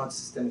it's not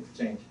systemic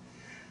change.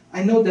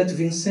 I know that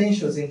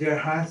Vincentians in their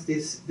hearts,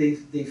 they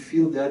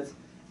feel that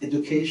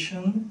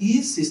education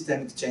is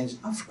systemic change.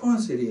 Of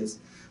course it is,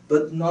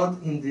 but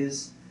not in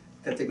this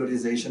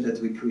categorization that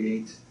we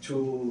create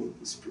to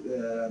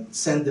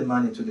send the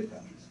money to the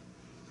countries.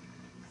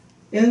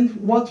 And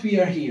what we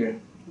are here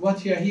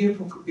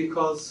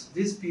because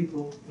these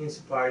people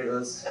inspire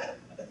us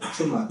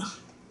too much,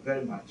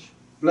 very much.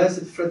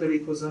 Blessed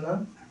Frederico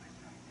Zana,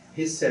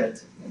 he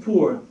said,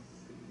 "Poor,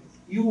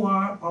 you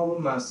are our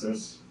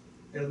masters,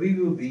 and we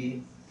will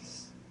be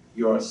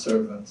your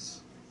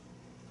servants."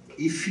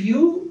 If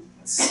you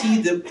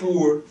see the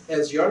poor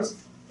as your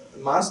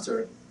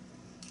master,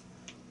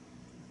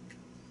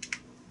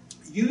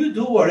 you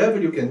do whatever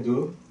you can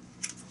do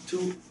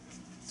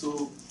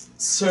to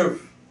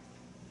serve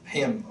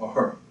him or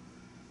her.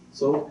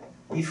 So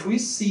if we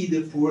see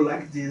the poor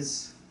like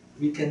this,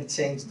 we can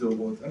change the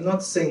world. I'm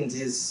not saying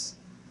this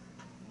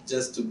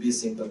just to be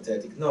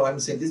sympathetic. No, I'm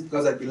saying this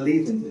because I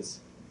believe in this.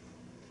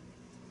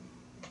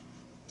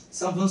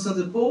 Saint Vincent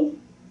de Paul,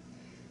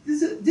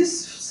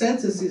 this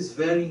sentence is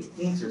very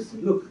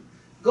interesting. Look,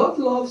 God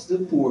loves the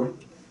poor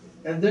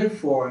and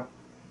therefore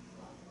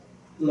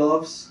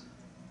loves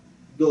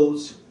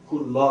those who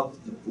love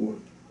the poor.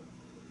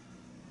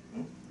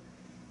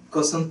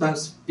 Because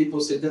sometimes people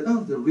say that,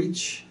 oh, the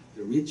rich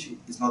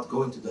is not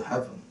going to the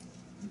heaven,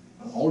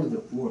 only the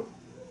poor.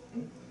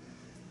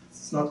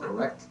 It's not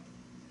correct.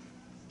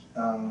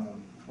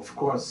 Of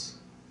course,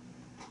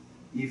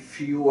 if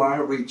you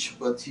are rich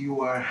but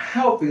you are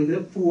helping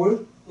the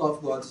poor,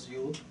 love God's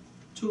you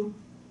too.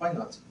 Why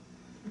not?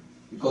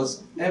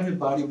 Because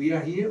everybody, we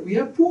are here, we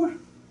are poor.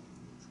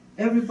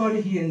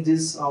 Everybody here in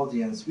this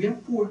audience, we are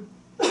poor.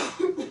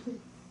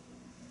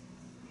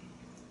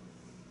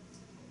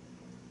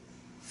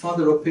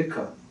 Father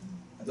Opeka,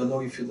 I don't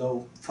know if you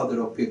know Father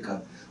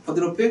Opeka.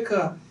 Father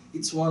Opeka,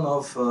 it's one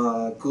of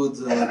good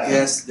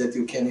guests that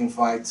you can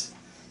invite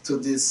to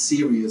this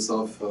series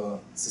of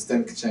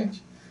systemic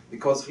change,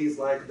 because he's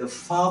like the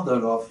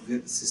father of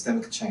the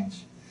systemic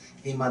change.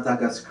 in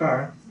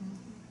Madagascar.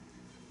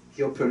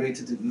 He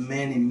operated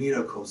many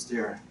miracles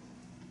there.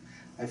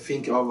 I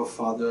think our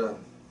father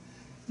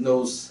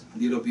knows a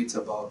little bit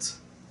about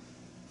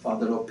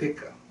Father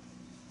Opeka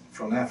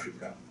from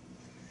Africa.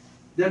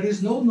 There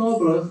is no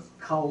nobler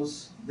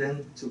cause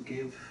than to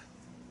give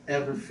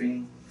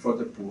everything for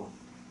the poor.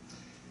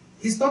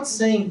 He's not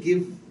saying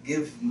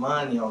give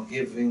money or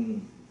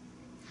giving,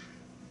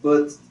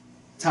 but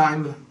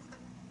time,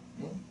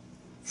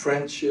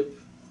 friendship,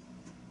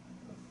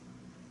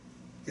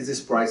 this is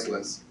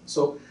priceless.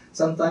 So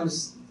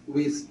sometimes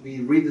we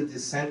read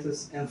this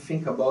sentence and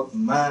think about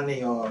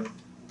money or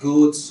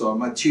goods or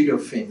material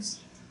things,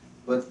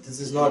 but this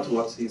is not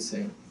what he's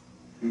saying.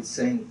 He's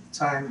saying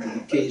time,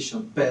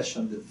 dedication,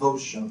 passion,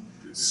 devotion,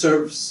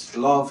 service,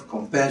 love,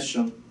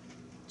 compassion,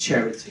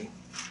 charity,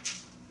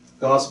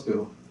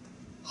 gospel,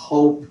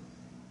 hope,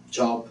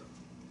 job.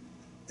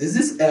 This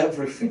is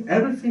everything.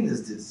 Everything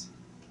is this.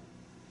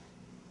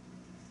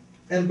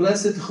 And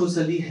Blessed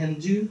Rosalie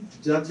Hendu,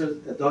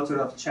 daughter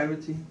of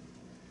charity,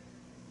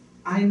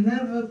 I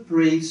never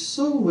pray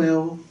so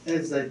well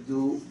as I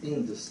do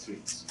in the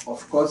streets.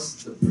 Of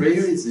course, the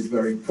prayer is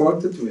very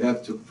important. We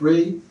have to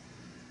pray.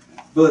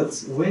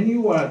 But when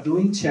you are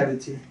doing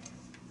charity,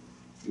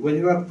 when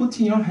you are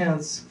putting your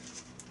hands,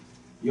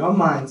 your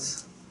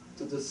minds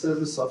to the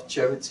service of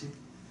charity,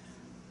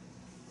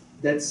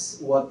 that's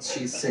what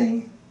she's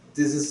saying.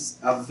 This is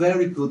a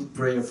very good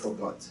prayer for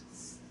God.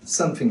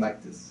 Something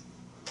like this.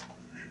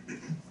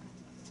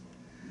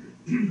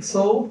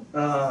 So,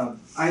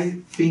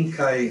 I think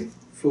I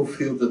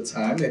fulfilled the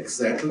time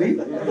exactly.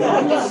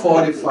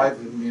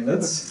 45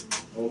 minutes.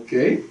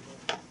 Okay.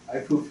 I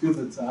fulfilled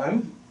the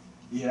time.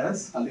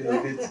 Yes, a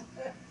little bit.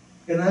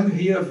 And I'm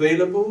here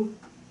available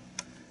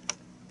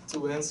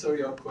to answer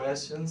your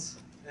questions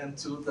and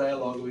to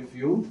dialogue with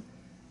you.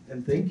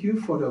 And thank you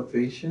for your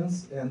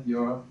patience and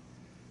your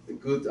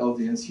good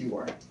audience you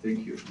are.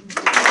 Thank you.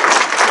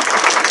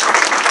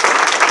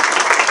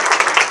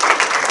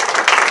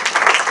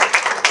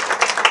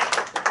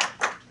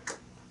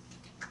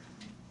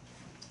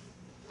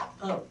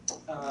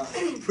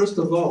 First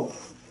of all,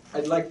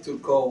 I'd like to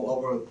call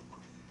over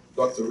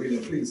Dr.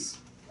 William, please.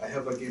 I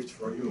have a gift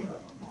for you.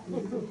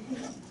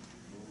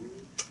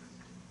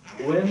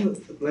 When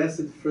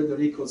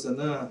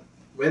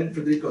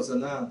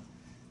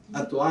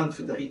Antoine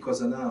Federico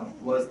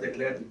Zanin was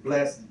declared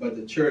blessed by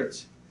the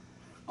Church,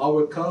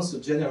 our Council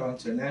General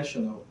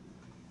International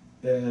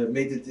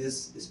made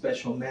these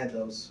special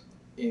medals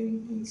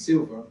in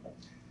silver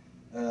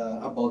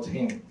about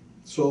him.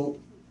 So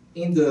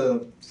in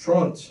the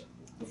front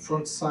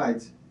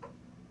side,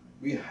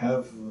 we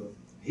have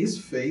his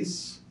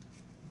face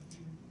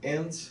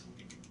and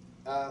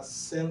a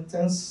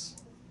sentence: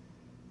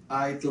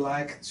 I'd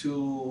like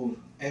to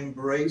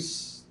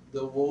embrace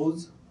the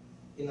world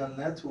in a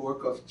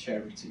network of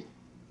charity.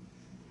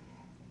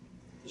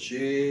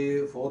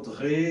 Je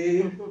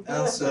voudrais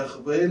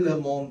insérer le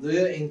monde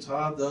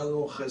entrar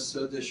dans un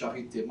réseau de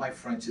charité. My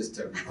French is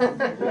terrible.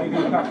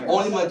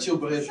 Only Mathieu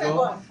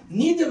Brejon,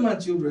 neither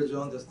Mathieu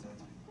Brejon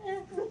understands.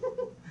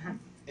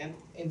 And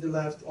in the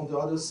left, on the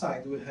other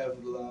side, we have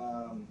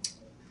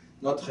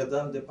Notre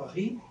Dame de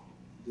Paris,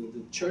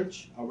 the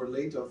church, Our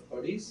Lady of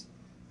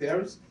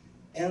Paris,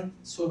 and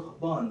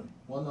Sorbonne,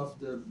 one of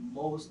the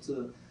most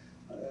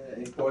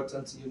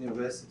important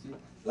university,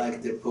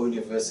 like DePaul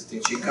University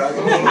in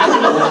Chicago.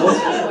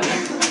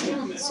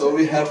 So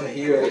we have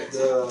here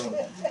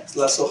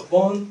La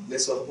Sorbonne, Les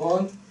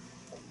Sorbonne,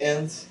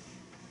 and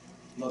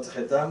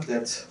Notre Dame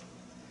that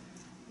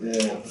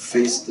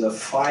faced the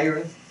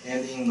fire,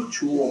 and in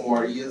 2 or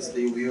more years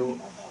they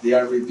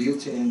are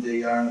rebuilding and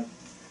they are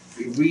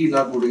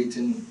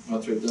re-inaugurating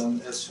Notre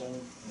Dame as soon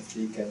as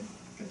they can.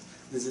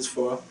 This is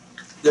for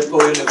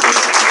DePaul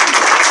University.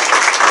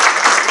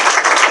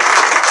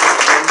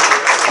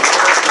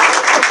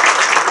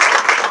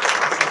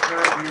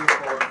 Very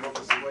beautiful, and what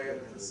was the way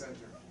at the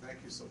center. Thank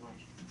you so much.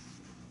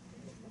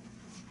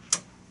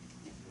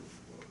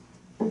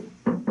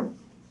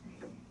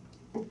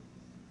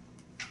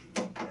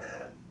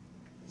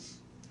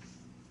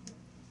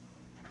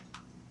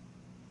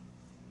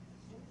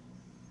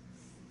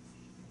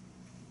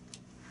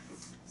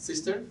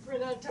 Sister?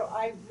 Renato,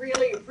 I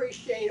really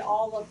appreciate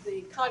all of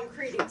the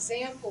concrete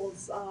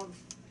examples of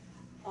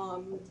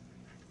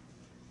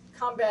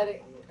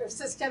combating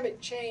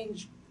systemic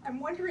change. I'm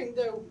wondering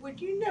though,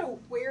 would you know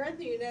where in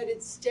the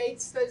United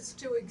States those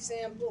 2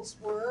 examples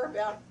were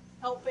about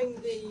helping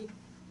the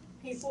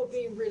people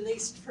being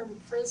released from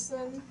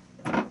prison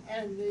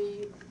and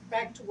the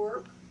back to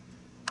work?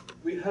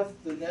 We have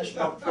the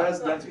national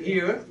president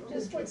here.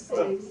 Just what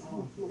cities?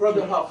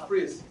 Brother Hoff,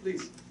 please.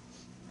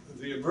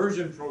 The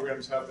immersion program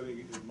is happening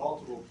in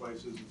multiple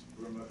places.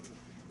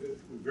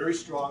 It's very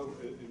strong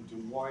in Des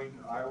Moines,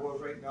 Iowa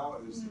right now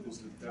is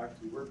the Back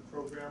to Work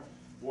program.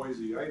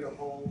 Boise,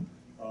 Idaho.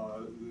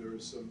 There are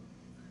some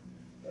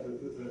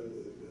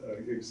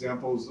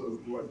examples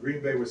of what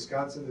Green Bay,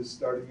 Wisconsin is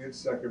starting it,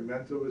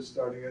 Sacramento is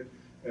starting it,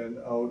 and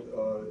out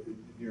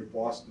near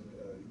Boston,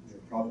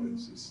 near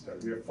provinces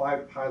start. We have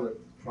 5 pilot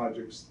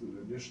projects that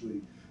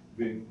initially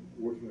been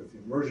working with the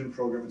immersion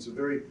program. It's a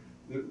very,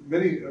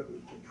 many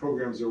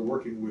programs are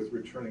working with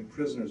returning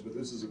prisoners, but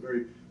this is a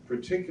very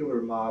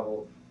particular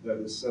model that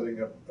is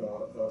setting up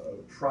a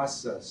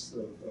process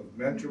of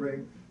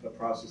mentoring, a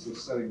process of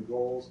setting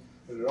goals,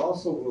 and it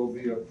also will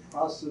be a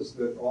process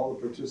that all the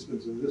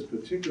participants in this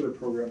particular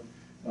program,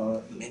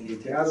 the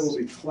data will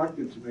be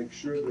collected to make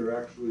sure they're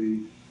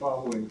actually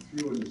following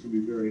through, and this will be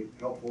very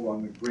helpful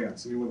on the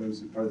grants. Anyone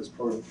who's part of this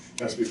program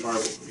has to be part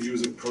of a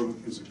using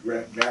program as a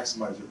grant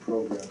maximizer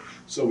program,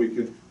 so we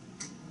can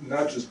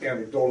not just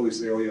anecdotally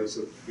say, oh yes,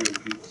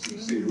 people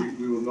succeed.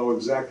 We will know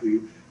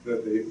exactly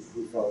that they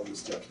follow the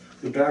steps.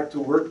 The Back to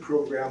Work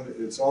program,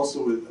 it's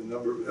also a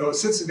number,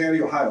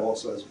 Cincinnati, Ohio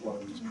also has one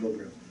of these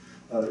programs.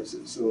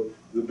 So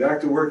the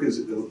Back to Work is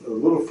a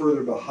little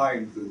further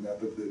behind than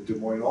that, but the Des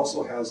Moines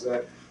also has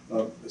that.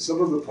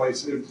 Some of the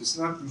places, it's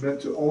not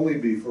meant to only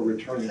be for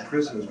returning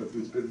prisoners, but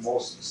it's been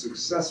most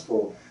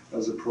successful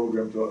as a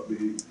program to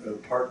be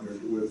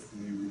partnered with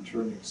the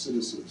returning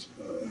citizens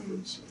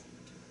efforts.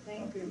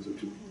 Thank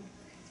you.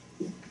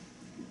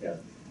 Yeah,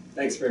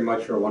 thanks very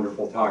much for a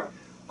wonderful talk.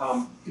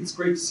 It's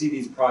great to see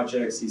these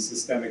projects, these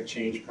systemic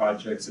change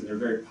projects, and they're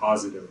very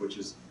positive, which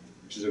is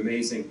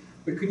amazing.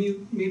 But can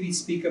you maybe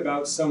speak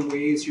about some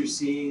ways you're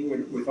seeing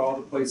with all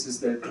the places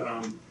that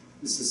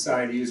the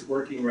society is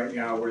working right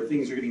now, where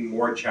things are getting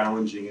more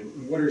challenging,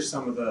 and what are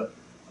some of the,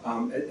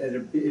 at a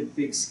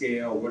big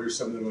scale, what are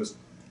some of the most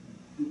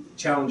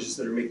challenges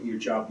that are making your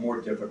job more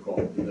difficult,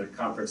 and the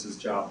conference's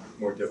job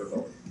more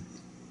difficult?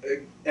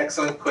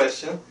 Excellent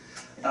question.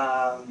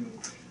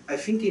 I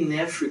think in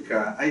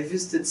Africa, I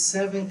visited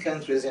 7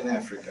 countries in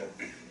Africa,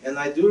 and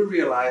I do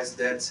realize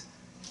that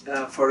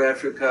for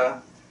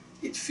Africa,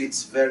 it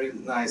fits very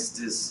nice,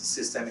 this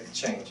systemic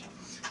change.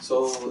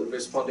 So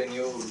responding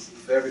you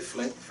very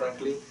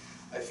frankly,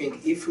 I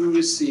think if we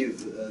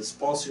receive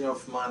sponsoring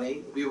of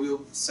money, we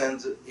will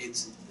send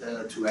it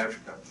to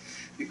Africa,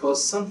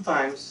 because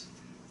sometimes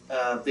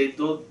they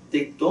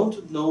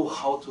don't know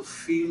how to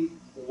fill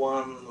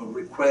one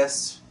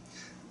request.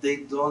 They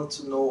don't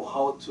know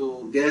how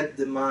to get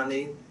the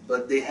money,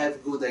 but they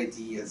have good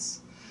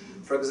ideas.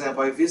 For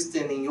example, I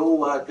visited in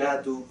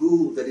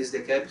Ouagadougou, that is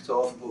the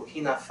capital of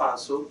Burkina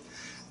Faso.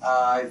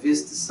 I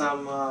visited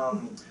some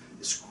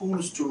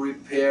schools to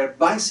repair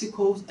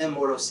bicycles and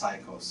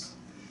motorcycles.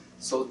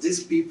 So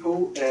these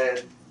people,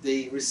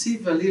 they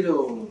receive a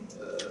little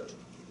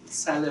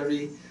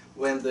salary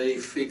when they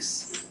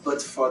fix,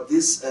 but for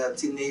these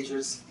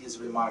teenagers is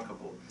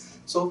remarkable.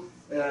 So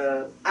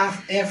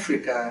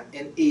Africa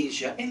and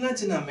Asia and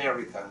Latin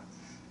America,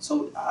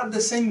 so are the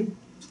same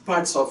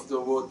parts of the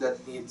world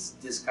that needs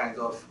this kind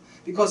of,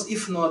 because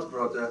if not,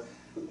 brother,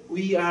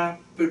 we are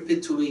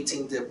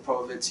perpetuating the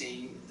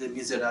poverty, the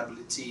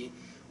miserability.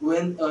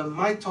 When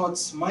my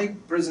thoughts, my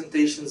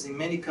presentations in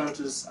many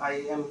countries,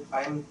 I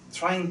am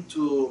trying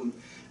to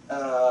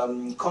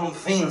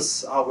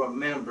convince our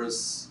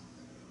members,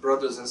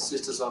 brothers and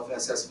sisters of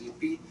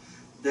SSVP,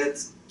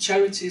 that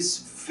charity is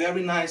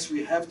very nice,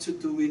 we have to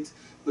do it,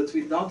 but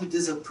without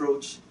this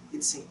approach,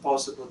 it's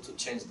impossible to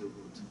change the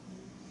world.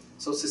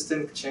 So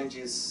systemic change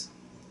is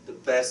the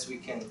best we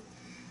can.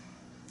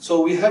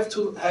 So we have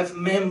to have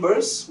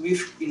members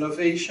with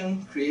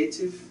innovation,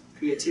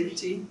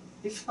 creativity.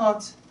 If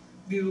not,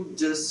 we will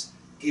just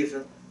give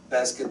a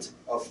basket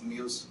of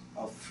meals,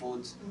 of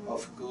food,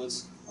 of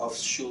goods, of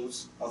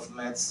shoes, of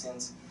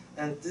medicines.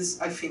 And this,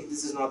 I think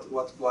this is not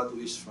what God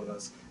wishes for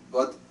us.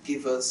 God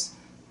give us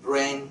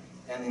brain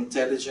and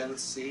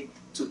intelligence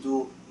to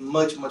do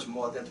much, much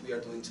more than we are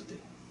doing today.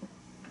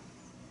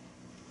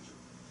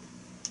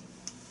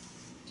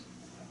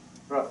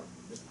 Right.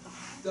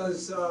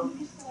 Does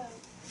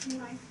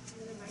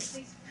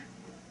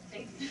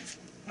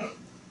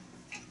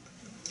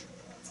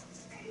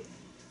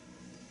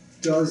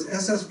Does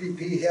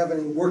SSVP have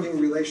any working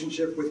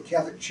relationship with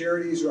Catholic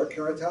Charities or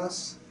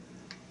Caritas?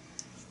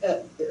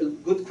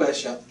 Good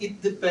question.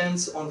 It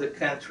depends on the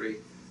country.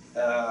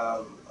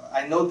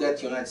 I know that in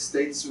the United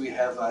States we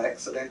have an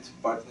excellent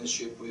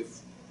partnership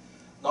with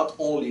not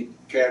only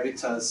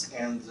Caritas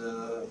and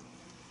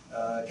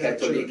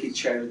Catholic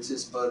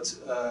charities, but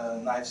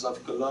Knights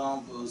of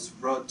Columbus,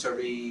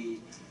 Rotary,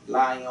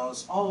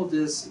 Lions, all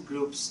these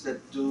groups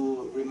that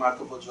do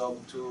remarkable job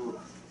to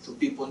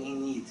people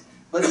in need.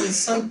 But in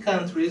some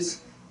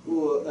countries,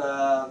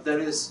 there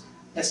is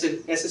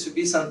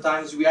SSVP,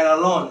 sometimes we are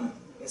alone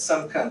in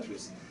some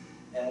countries.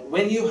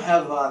 When you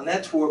have a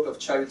network of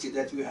charity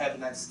that we have in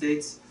the United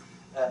States,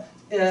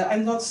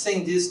 I'm not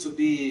saying this to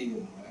be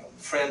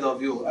a friend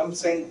of you, I'm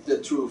saying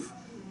the truth.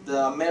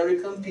 The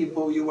American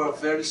people, you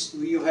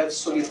have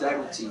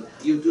solidarity.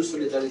 You do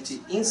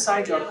solidarity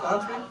inside your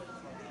country,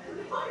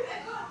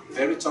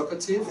 very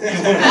talkative.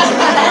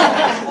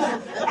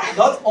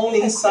 Not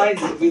only inside,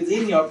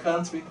 within your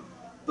country,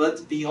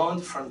 but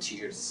beyond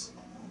frontiers.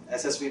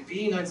 SSVP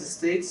United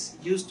States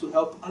used to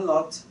help a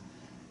lot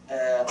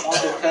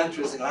other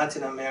countries in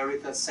Latin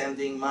America,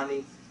 sending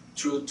money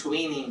through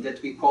twinning,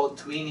 that we call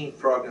twinning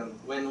program.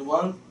 When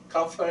one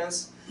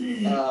conference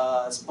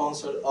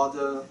sponsored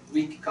other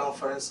week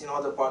conference in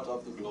other parts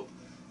of the globe.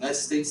 United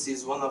States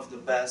is one of the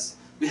best.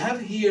 We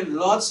have here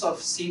lots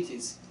of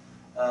cities,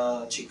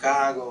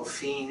 Chicago,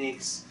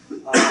 Phoenix,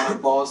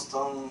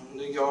 Boston,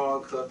 New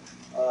York,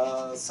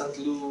 St.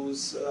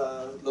 Louis,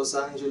 Los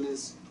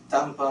Angeles,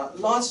 Tampa,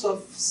 lots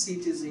of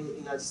cities in the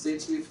United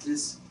States with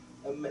this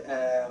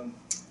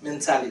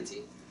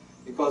mentality.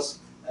 Because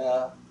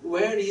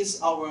where is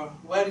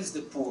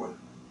the poor?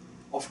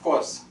 Of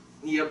course,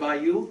 nearby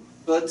you,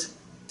 but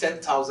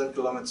 10,000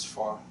 kilometers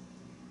far.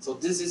 So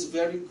this is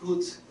very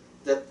good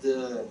that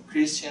the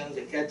Christians,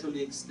 the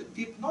Catholics, the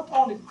people, not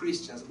only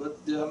Christians,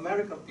 but the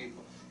American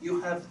people,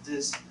 you have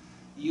this,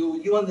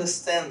 you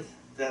understand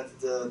that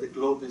the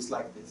globe is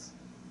like this.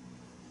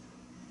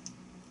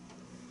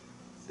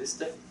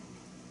 Sister?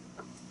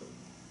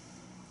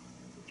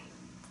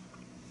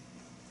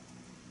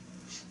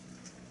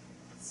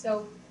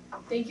 So,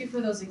 thank you for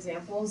those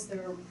examples.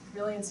 They're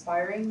really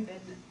inspiring.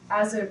 And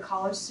as a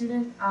college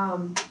student,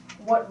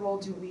 what role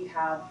do we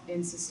have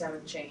in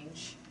systemic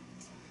change?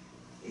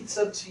 It's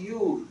up to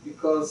you,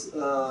 because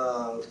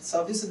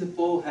CWCIT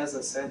DePaul has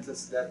a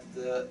sentence that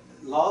the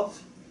love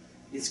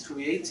is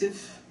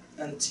creative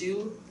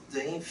until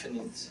the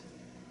infinite.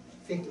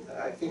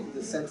 I think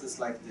the sentence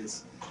like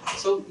this.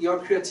 So your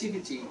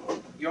creativity,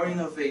 your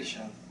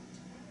innovation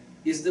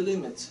is the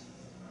limit.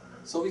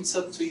 So it's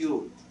up to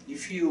you.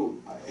 If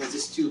you,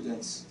 as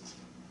students,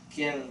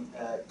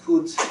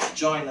 could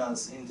join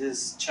us in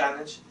this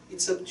challenge,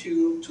 it's up to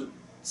you to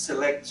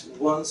select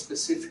one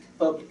specific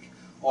public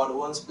or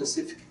one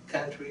specific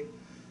country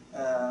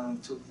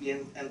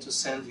to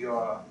send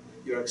your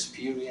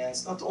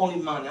experience. Not only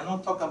money. I'm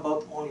not talking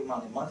about only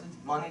money.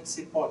 Money is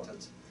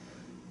important,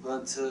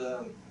 but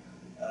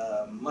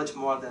much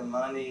more than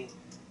money,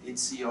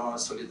 it's your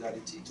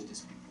solidarity to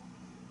these people.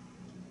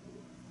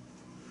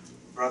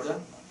 Brother?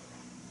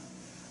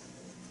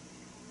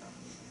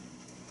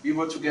 We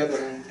were together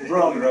in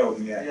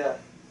Rome, yeah.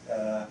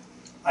 Yeah.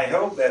 I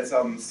hope that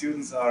some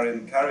students are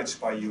encouraged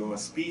by your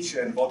speech,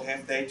 and what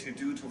have they to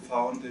do to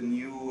found a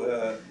new,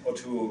 or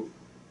to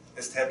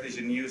establish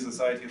a new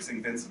Society of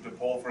St. Vincent de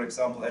Paul, for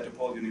example, at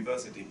DePaul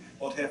University?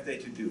 What have they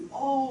to do?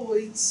 Oh,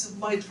 it's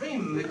my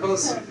dream,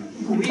 because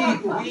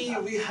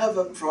we have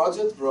a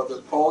project,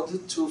 brother,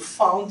 called to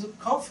found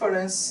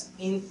conference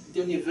in the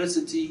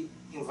university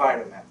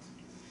environment.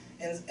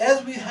 And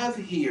as we have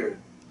here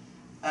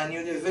an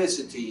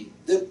university,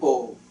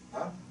 DePaul,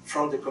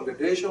 from the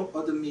congregation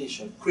or the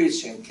mission,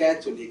 Christian,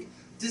 Catholic,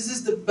 this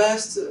is the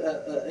best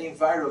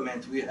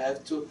environment we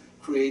have to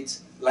create,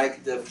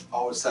 like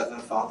our seven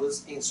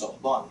fathers in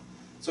Sorbonne.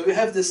 So we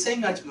have the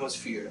same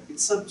atmosphere.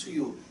 It's up to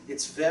you.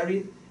 It's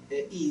very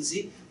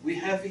easy. We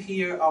have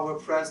here our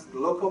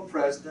local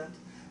president,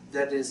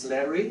 that is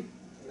Harry,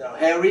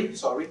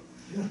 sorry.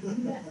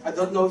 I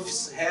don't know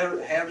if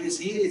Harry is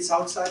here. It's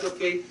outside,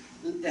 okay.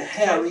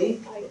 Harry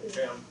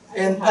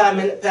and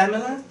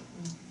Pamela.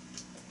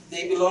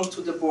 They belong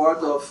to the board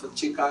of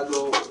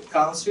Chicago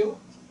Council.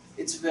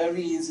 It's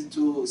very easy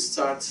to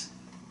start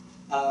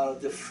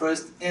the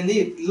first. And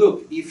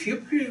look, if you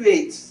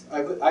create,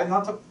 I'm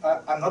not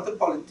a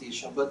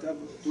politician, but I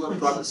will do a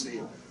promise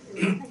here.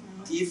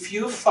 If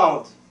you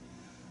found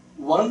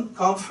one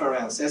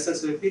conference,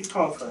 SSVP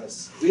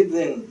conference,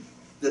 within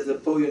the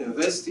DePaul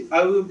University,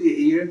 I will be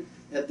here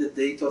at the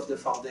date of the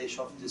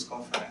foundation of this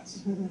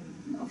conference.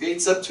 Okay,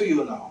 it's up to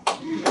you now.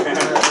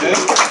 Okay?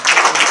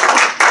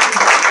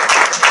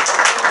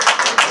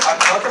 I'm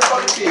not a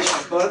politician,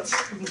 but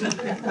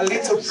a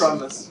little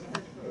promise.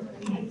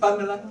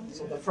 Pamela?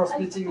 So the first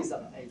meeting is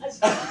at 8.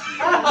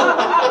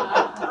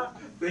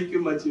 Thank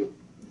you, Matthew.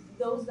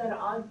 Those that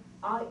are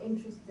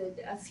interested,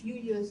 a few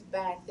years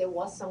back, there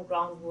was some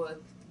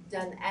groundwork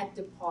done at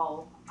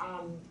DePaul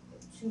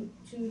to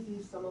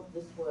do some of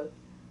this work.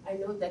 I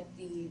know that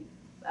the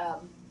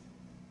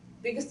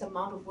biggest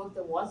amount of work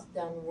that was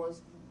done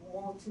was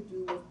more to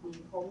do with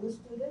the homeless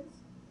students.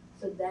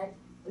 So that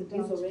is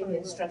already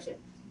instruction.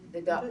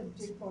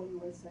 DePaul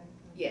USA.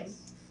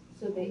 Yes.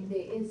 So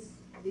there's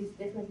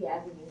definitely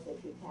avenues that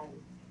you can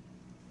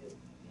do.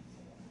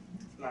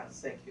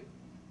 Nice, thank you.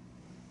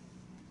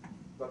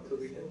 Dr.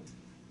 Renato?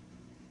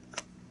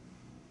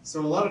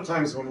 So a lot of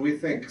times when we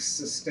think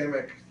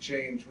systemic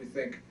change, we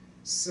think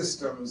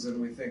systems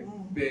and we think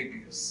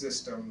big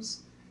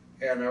systems.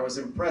 And I was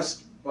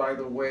impressed by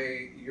the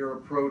way your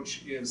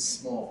approach is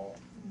small,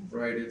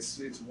 right? It's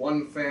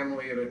one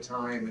family at a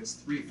time, it's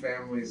 3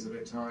 families at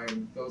a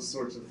time, those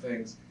sorts of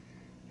things.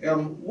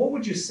 What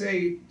would you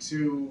say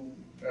to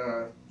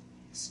a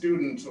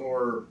student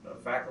or a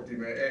faculty,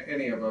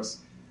 any of us,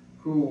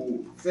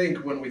 who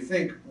think when we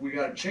think we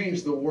got to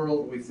change the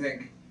world, we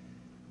think,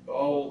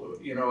 oh,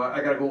 you know, I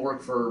got to go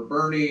work for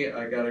Bernie,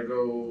 I got to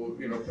go,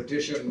 you know,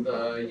 petition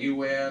the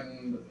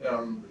UN,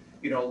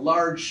 you know,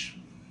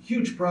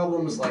 huge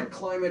problems like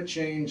climate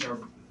change are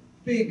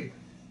big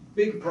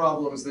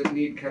problems that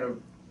need kind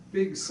of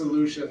big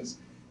solutions.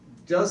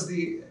 Does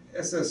your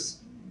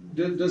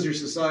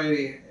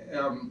society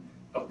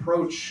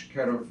approach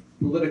kind of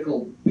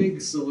political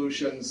big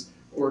solutions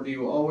or do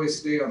you always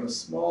stay on a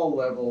small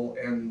level?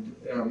 And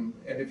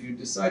if you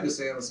decide to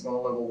stay on a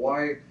small level,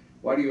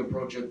 why do you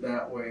approach it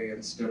that way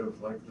instead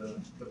of like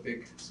the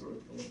big sort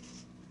of?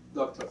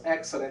 Doctor,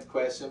 excellent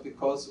question,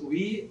 because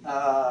we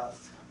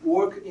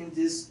work in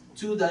these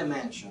two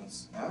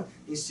dimensions.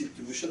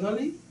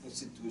 Institutionally,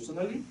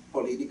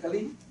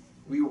 politically,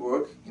 we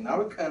work in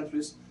our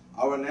countries.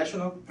 Our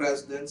national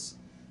presidents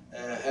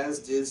has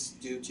this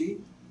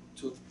duty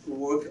to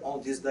work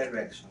on this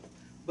direction.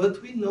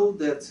 But we know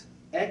that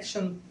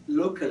action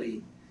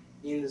locally,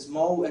 in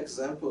small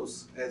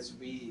examples as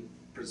we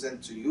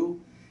present to you,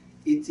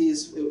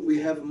 we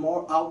have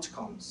more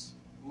outcomes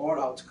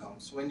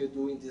when you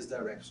do in this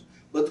direction.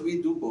 But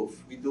we do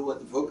both. We do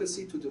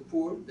advocacy to the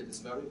poor, that is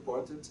very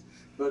important,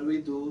 but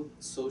we do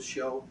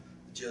social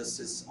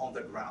justice on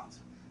the ground.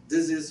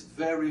 This is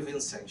very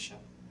Vincentian.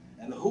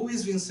 And who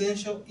is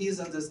Vincentian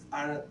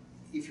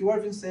if you are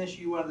Vincentian,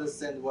 you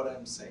understand what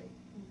I'm saying.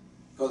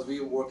 Because we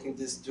work in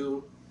these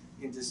two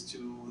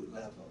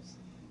levels.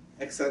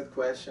 Excellent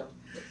question.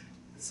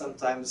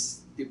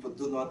 Sometimes people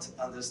do not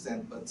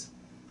understand, but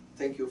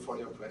thank you for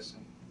your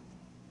question.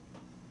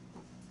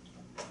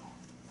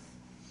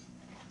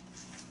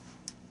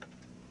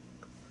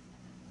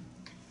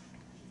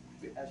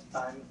 We have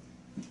time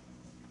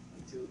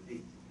until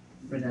 8.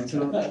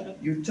 Renato,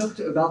 you talked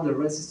about the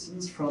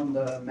resistance from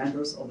the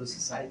members of the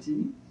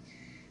society.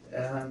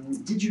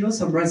 Did you know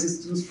some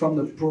resistance from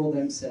the poor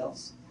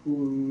themselves,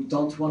 who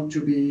don't want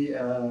to be,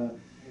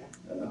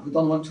 who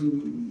don't want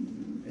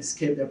to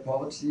escape their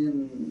poverty?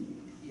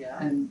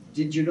 And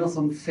did you know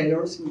some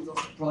failures in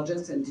those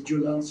projects, and did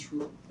you learn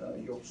through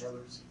your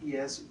failures?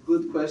 Yes,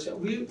 good question.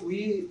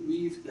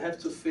 We have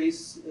to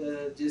face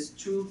these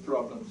two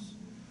problems.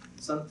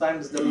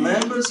 Sometimes the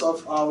members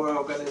of our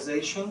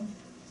organization,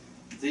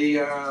 they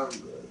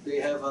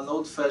have an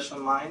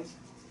old-fashioned mind,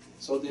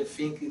 so they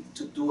think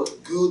to do a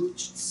good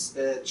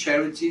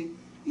charity,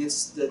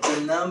 it's the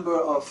number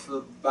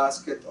of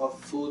basket of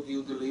food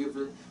you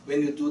deliver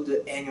when you do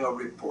the annual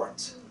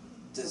report.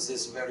 This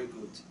is very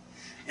good.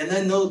 And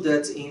I know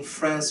that in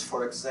France,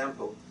 for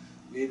example,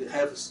 we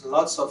have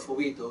lots of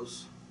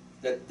widows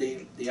that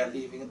they are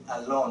living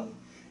alone.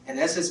 And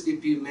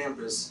SSPP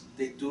members,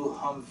 they do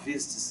home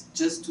visits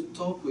just to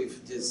talk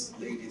with these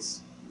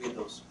ladies,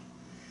 widows.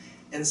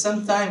 And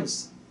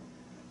sometimes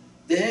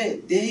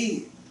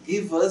they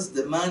give us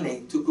the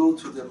money to go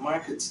to the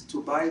market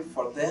to buy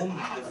for them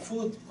the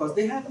food, because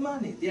they have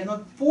money. They are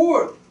not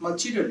poor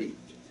materially,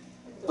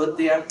 but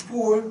they are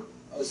poor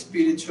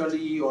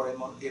spiritually or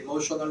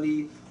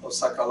emotionally or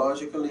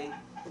psychologically.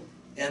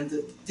 And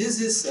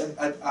this is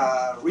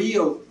a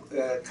real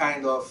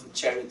kind of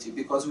charity,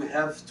 because we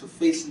have to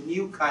face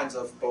new kinds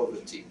of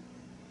poverty.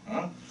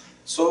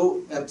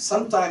 So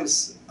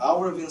sometimes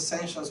our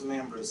Vincentian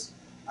members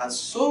are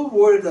so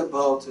worried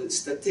about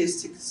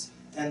statistics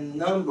and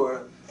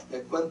number,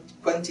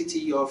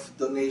 quantity of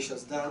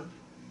donations done,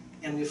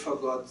 and we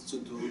forgot to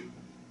do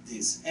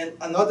this. And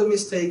another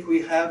mistake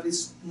we have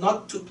is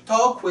not to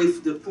talk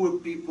with the poor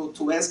people,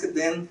 to ask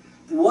them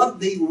what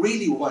they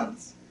really want.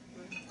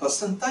 Because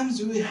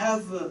sometimes we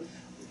have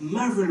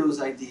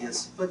marvelous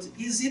ideas, but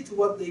is it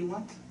what they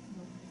want?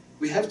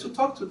 We have to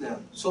talk to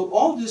them. So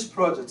all these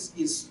projects,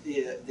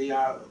 they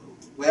are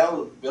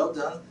well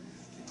done,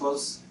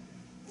 because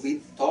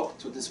we talk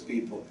to these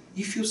people.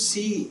 If you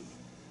see,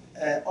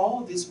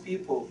 all these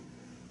people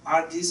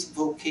are this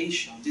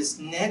vocation, this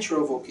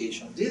natural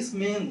vocation. This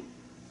man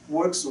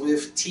works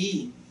with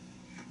tea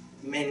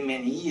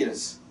many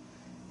years.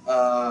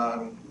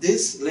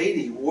 This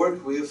lady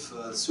worked with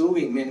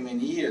sewing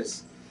many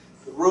years.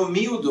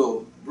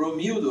 Romildo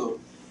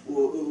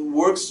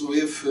works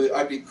with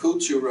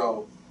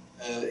agricultural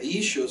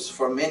issues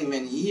for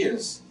many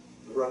years.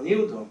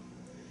 Romildo.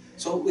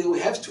 So we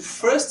have to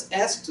first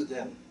ask to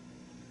them.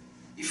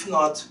 If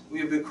not,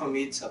 we will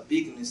commit a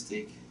big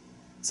mistake.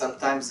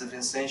 Sometimes the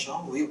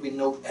Vincentian, we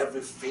know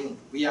everything.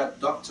 We are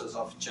doctors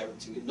of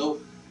charity. We know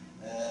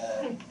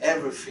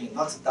everything.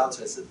 Not a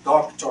doctor, it's a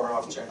doctor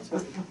of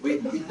charity. We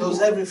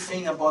knows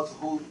everything about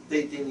who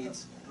they need.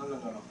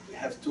 No. We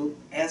have to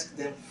ask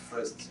them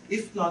first.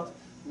 If not,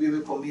 we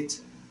will commit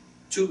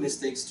two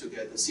mistakes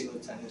together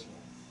simultaneously.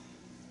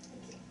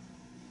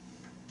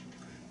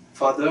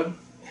 Father?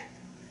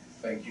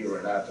 Thank you,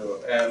 Renato.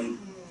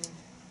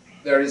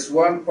 There is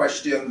one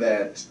question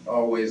that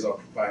always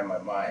occupies my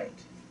mind.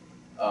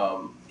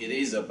 It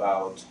is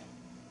about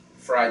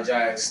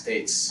fragile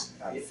states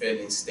and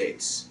failing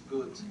states.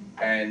 Good.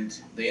 And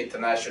the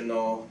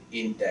International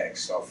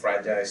Index of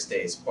Fragile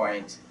States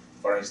point,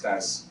 for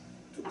instance,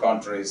 to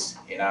countries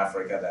in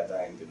Africa that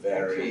are in the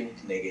very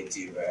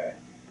negative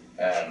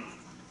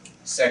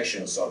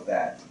sections of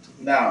that.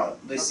 Now,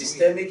 the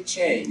systemic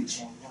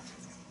change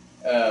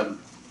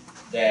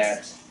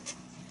that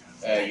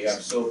you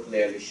have so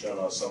clearly shown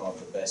us some of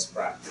the best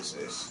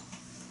practices.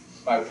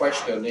 My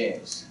question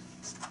is,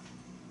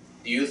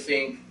 do you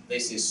think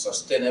this is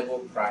sustainable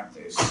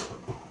practice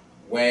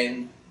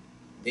when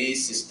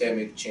these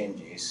systemic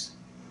changes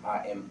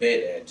are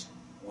embedded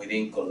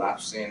within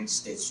collapsing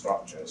state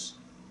structures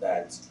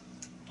that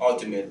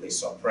ultimately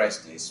suppress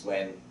this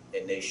when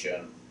a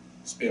nation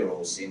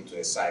spirals into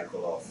a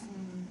cycle of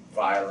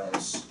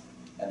violence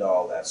and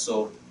all that.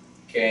 So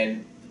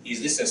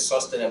is this a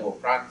sustainable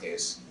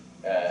practice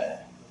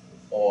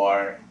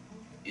or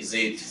is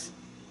it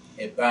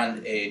a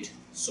band-aid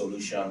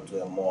solution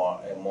to a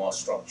more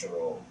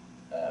structural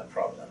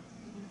problem?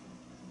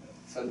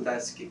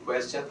 Fantastic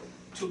question.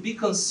 To be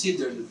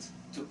considered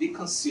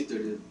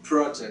a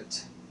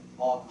project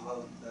of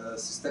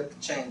systemic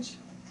change,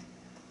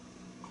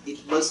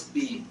 it must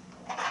be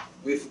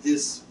with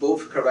these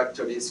both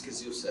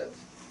characteristics you said,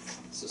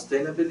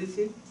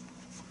 sustainability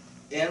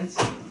and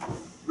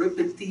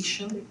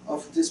repetition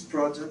of this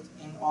project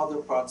in other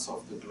parts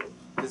of the globe.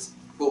 It's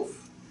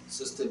both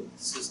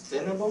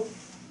sustainable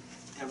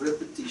and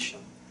repetition.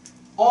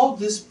 All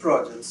these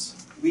projects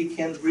we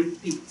can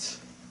repeat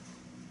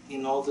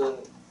in other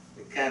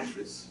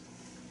countries.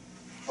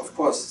 Of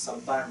course,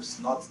 sometimes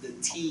not the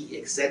tea,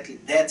 exactly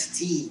that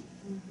tea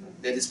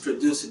that is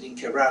produced in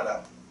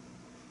Kerala,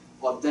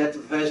 or that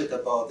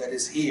vegetable that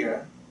is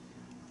here,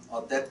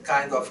 or that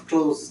kind of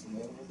clothes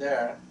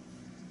there.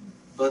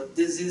 But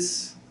this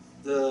is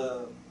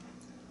the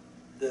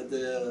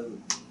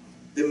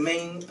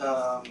main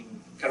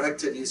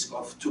characteristic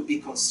of to be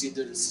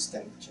considered a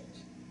systemic change.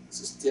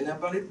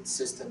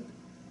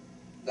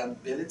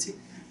 Sustainability,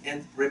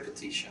 and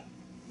repetition.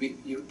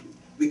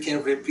 We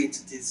can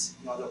repeat this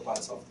in other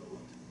parts of the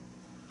world.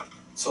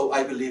 So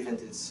I believe in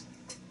this.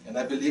 And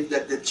I believe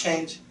that the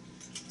change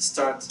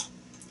starts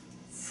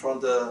from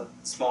the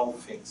small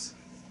things.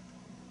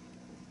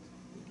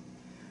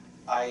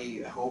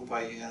 I hope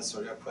I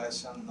answered your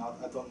question.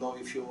 I don't know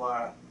if you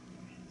are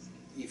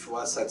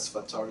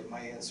satisfactory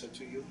my answer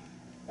to you.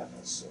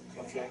 That's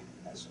okay. Okay.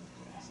 That's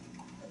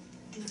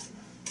okay.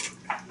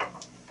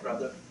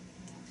 Brother.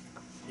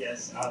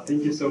 Yes,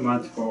 thank you so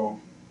much for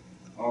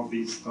all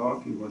this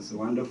talk. It was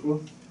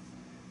wonderful.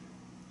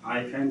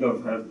 I kind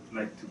of have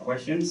like two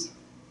questions.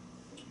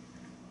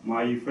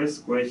 My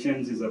first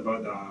question is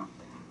about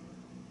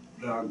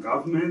the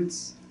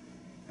governments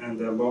and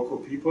the local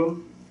people.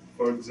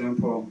 For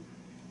example,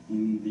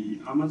 in the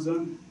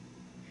Amazon,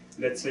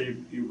 let's say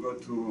you go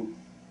to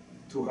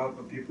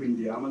help people in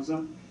the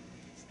Amazon,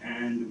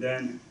 and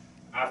then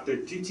after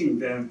teaching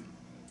them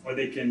what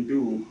they can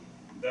do,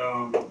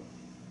 the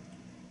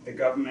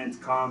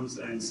government comes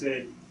and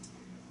say,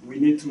 we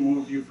need to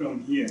move you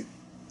from here,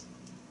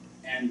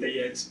 and they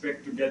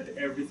expect to get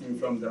everything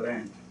from the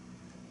land.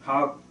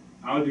 How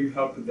do you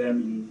help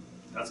them in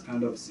that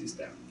kind of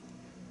system?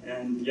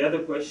 And the other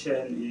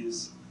question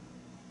is,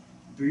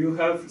 do you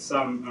have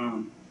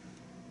some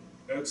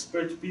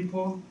expert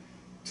people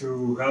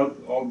to help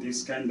all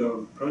this kind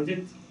of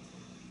project?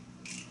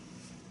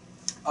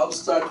 I'll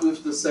start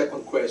with the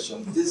second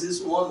question. This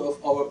is one of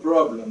our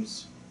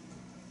problems,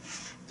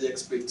 the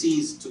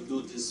expertise to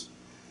do this.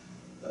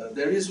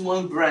 There is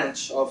one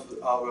branch of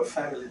our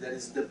family that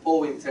is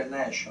DePaul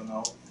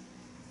International.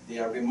 They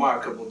are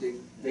remarkable.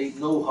 They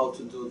know how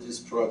to do this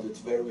project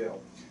very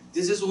well.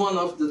 This is one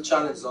of the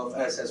challenges of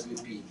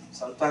SSVP.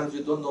 Sometimes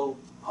we don't know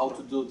how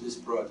to do these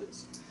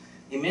projects.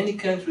 In many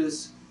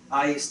countries,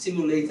 I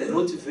stimulate and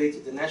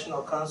motivate the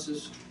national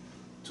councils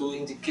to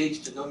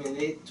indicate, to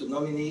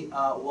nominate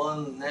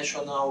one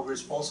national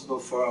responsible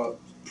for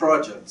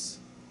projects.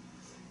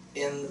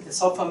 In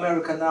South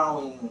America now,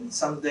 in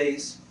some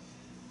days,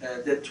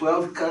 the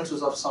 12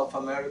 countries of South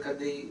America,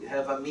 they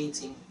have a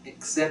meeting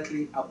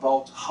exactly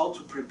about how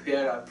to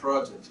prepare a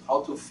project,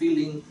 how to fill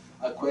in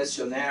a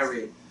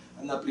questionnaire,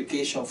 an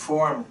application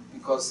form,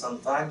 because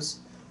sometimes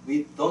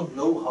we don't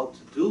know how to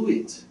do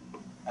it.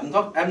 I'm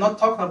not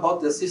talking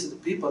about the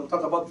assisted people, I'm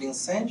talking about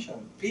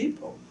Vincentian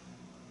people.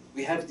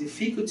 We have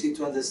difficulty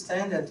to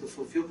understand and to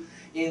fulfill.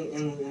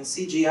 In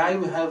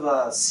CGI, we have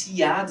a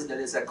CIAD, that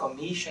is a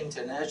Commission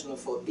International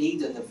for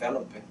Aid and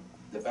Development,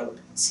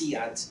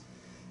 CIAD.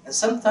 And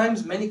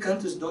sometimes many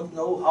countries don't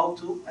know how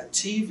to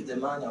achieve the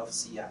money of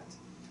CIAD.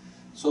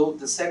 So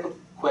the second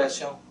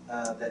question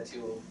that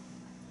you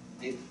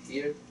did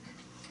here,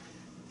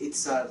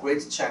 it's a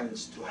great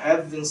challenge to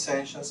have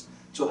Vincentians,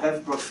 to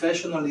have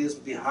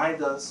professionalism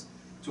behind us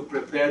to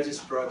prepare this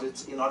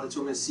project in order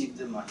to receive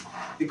the money.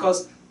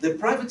 Because the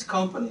private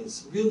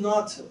companies will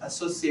not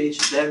associate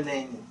their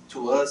name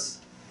to us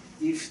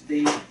if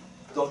they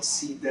don't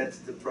see that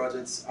the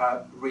projects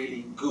are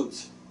really good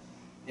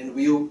and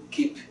will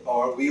keep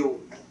or will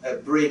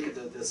break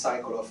the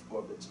cycle of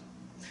poverty.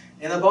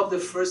 And about the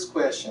first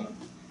question,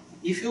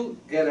 if you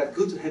get a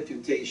good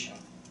reputation,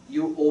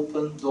 you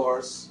open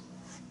doors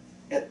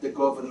at the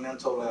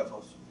governmental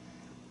levels.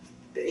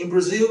 In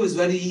Brazil, it's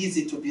very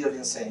easy to be a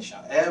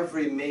Vincentian.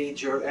 Every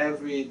major,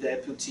 every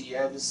deputy,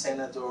 every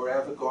senator,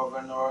 every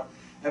governor,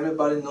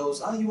 everybody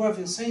knows, you are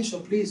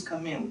Vincentian, please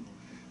come in.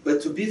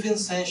 But to be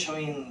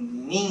Vincentian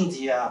in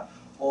India,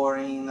 or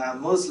in a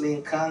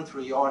Muslim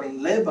country, or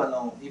in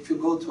Lebanon, if you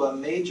go to a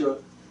major,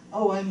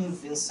 I'm a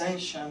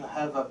Vincentian,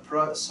 have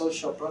a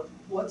social project.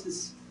 What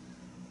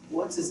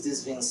is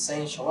this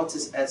Vincentian? What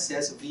is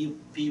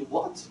SSVP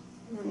what?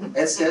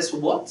 SS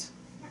what?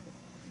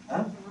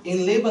 Huh?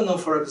 In Lebanon,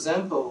 for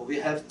example, we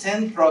have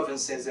 10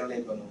 provinces in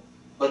Lebanon,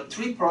 but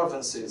 3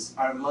 provinces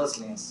are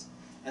Muslims.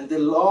 And the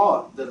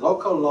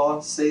local law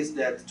says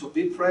that to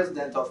be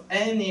president of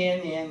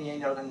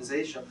any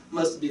organization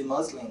must be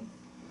Muslim.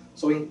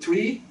 So in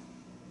 3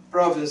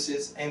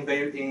 provinces in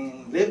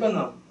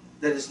Lebanon,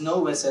 there is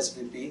no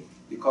SSVP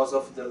because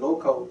of the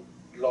local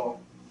law.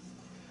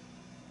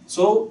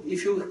 So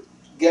if you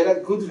get a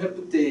good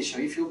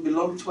reputation, if you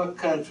belong to a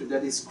country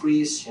that is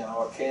Christian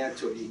or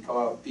Catholic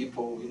or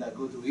people in a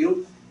good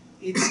will,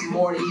 it's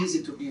more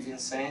easy to be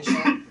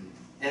Vincentian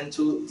and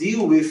to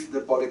deal with the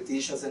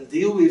politicians and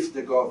deal with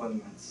the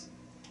governments.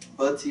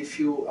 But if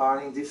you are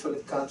in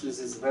different countries,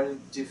 it's very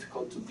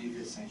difficult to be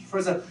Vincentian. For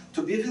example,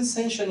 to be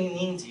Vincentian in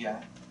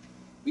India,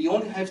 we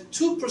only have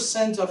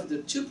 2% of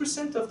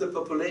the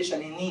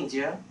population in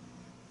India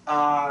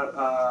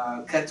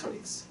are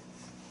Catholics.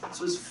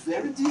 So it's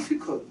very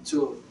difficult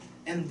to,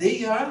 and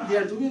they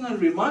are doing a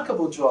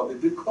remarkable job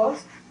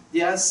because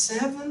there are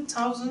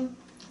 7,000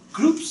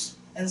 groups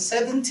and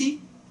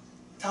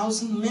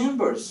 70,000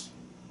 members.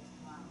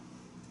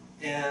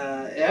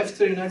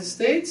 After the United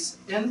States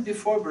and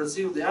before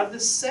Brazil, they are the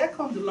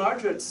second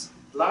largest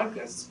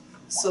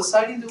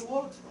society in the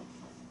world.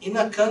 In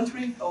a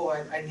country,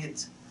 I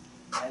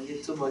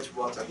need too much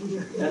water.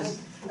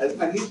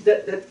 I need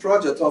that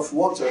project of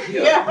water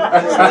here.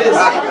 Yeah.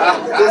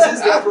 This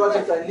is the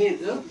project I need.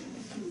 Huh?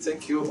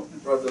 Thank you,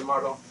 Brother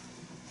Marlon.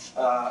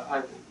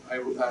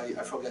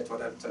 I forget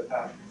what I've said.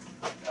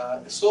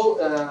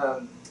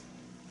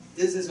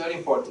 This is very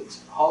important,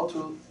 how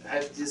to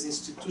have this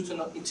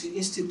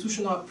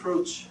institutional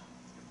approach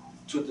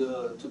to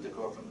the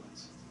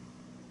government.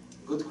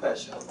 Good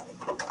question.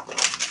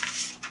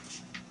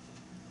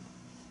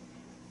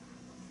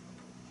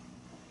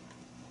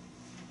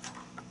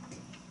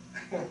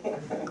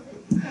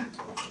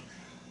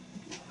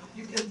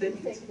 You can take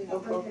it. No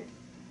problem.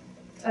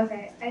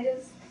 Okay, I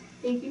just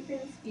thank you for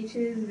the speech.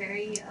 It is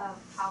very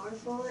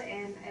powerful,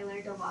 and I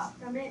learned a lot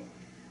from it.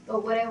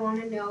 But what I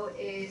want to know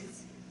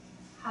is,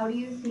 how do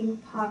you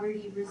think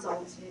poverty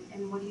resulted,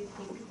 and what do you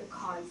think the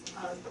cause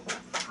of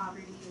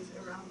poverty is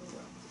around the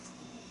world?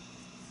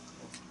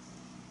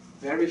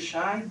 Very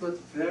shy, but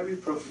very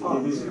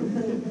profound.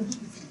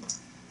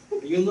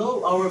 You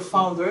know, our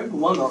founder,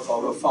 one of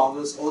our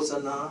founders,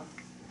 Ozana,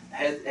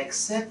 had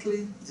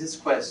exactly this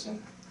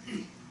question.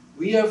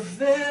 We are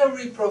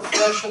very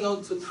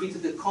professional to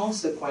treat the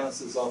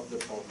consequences of the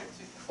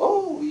poverty.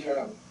 Oh, we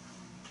are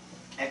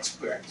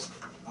experts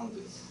on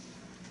this.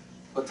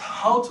 But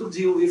how to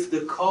deal with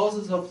the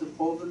causes of the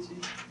poverty?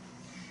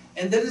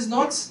 And that is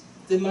not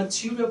the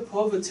material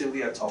poverty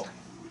we are talking.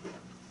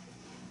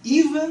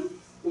 Even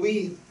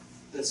we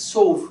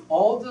solve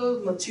all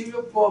the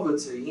material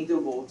poverty in the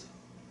world,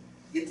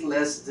 it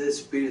lacks the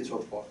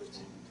spiritual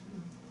poverty.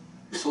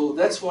 So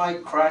that's why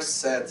Christ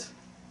said,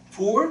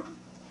 poor,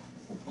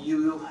 you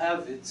will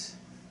have it.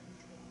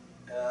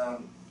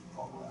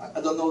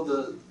 I don't know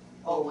the...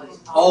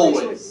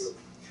 Always.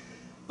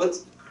 But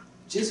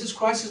Jesus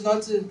Christ is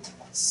not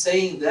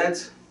saying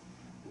that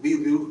we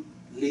will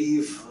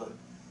live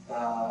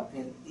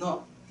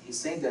no, he's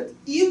saying that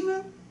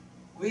even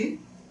we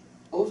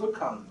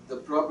overcome the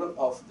problem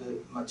of the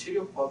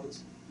material poverty,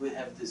 we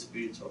have the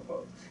spiritual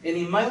poverty. And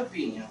in my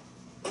opinion,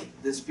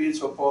 the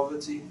spiritual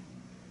poverty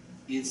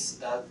is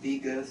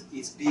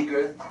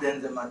bigger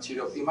than the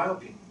material, in my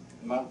opinion.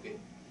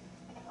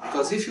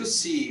 Because if you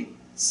see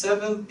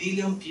 7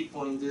 billion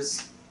people in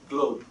this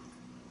globe,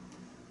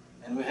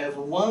 and we have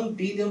 1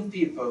 billion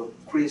people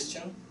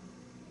Christian,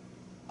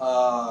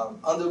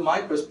 under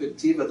my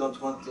perspective, I don't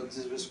want to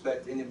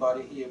disrespect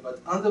anybody here, but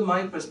under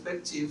my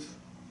perspective,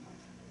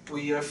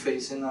 we are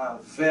facing a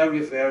very,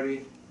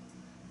 very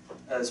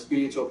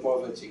spiritual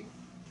poverty.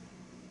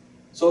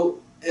 So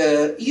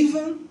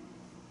even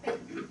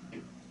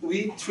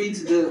we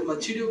treat the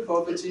material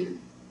poverty,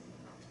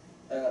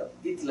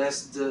 it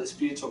lacks the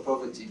spiritual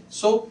poverty.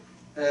 So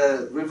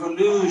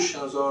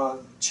revolutions or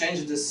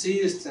change the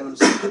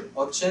systems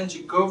or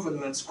change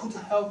governments could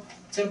help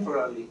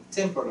temporarily.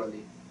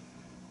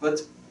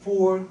 But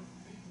poor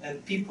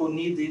and people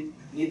needing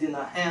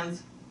a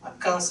hand, a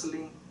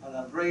counseling, an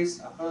embrace,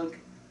 a hug,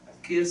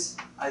 a kiss,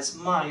 a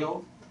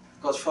smile.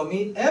 Because for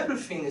me,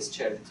 everything is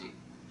charity.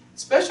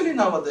 Especially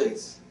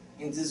nowadays,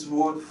 in this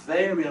world,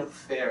 very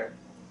unfair.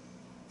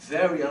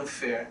 Very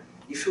unfair.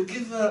 If you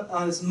give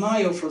a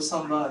smile for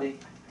somebody,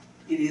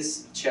 it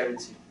is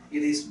charity.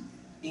 It is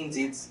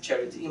indeed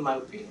charity, in my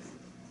opinion.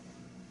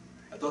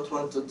 I don't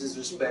want to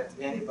disrespect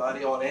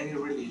anybody or any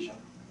religion,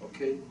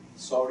 okay?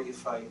 Sorry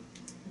if I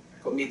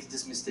commit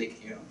this mistake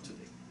here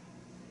today.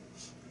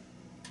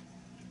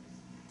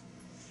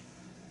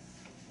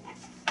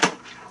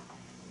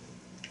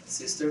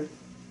 Sister?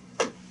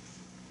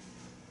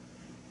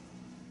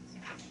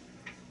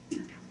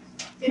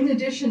 In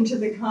addition to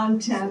the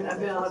content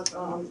about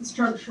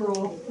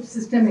structural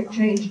systemic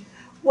change,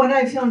 what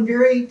I found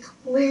very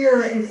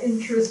clear and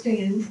interesting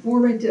and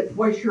informative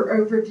was your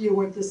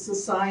overview of the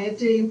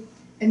society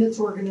and its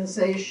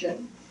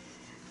organization.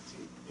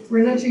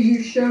 Renato,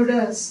 you showed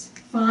us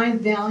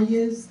 5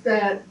 values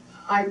that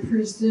I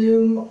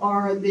presume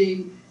are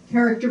the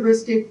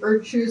characteristic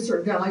virtues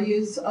or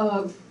values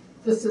of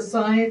the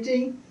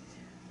society.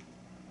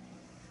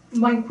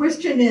 My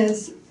question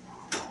is,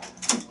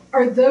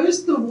 are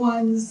those the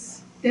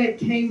ones that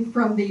came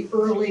from the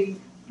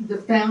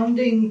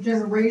founding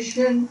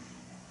generation?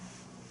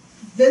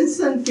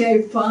 Vincent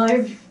gave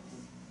 5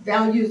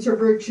 values or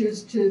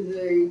virtues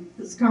to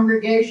his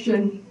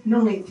congregation, and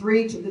only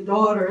 3 to the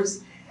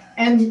daughters.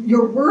 And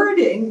your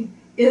wording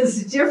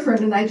is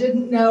different, and I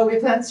didn't know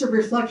if that's a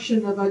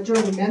reflection of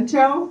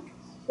aggiornamento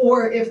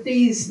or if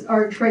these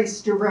are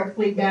traced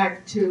directly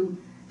back to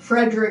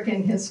Frederick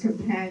and his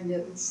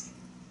companions.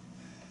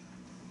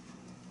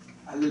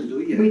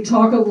 Hallelujah. We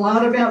talk a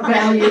lot about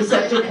values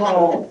at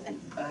DePaul.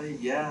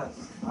 Yes,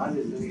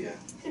 hallelujah.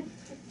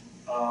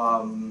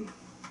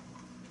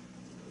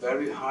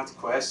 Very hard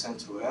question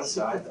to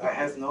answer. I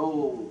have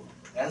no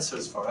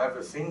answers for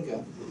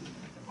everything.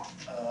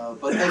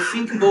 But I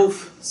think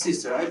both,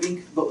 sister, I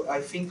think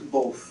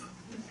both.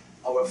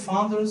 Our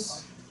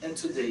founders and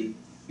today,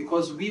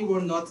 because we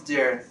were not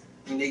there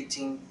in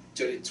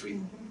 1833.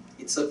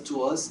 It's up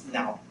to us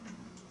now.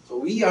 So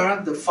we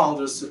are the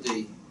founders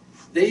today.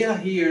 They are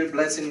here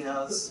blessing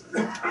us,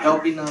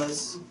 helping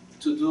us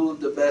to do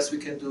the best we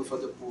can do for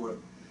the poor.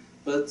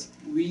 But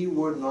we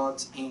were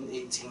not in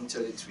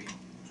 1833.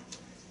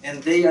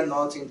 And they are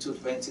not into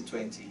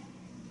 2020.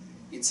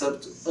 It's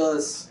up to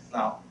us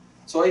now.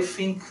 So I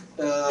think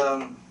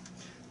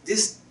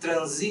this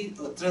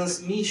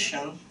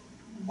transmission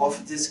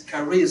of this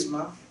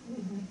charisma,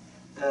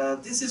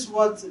 this is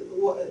what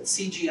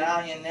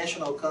CGI and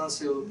National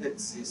Council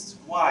exists.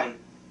 Why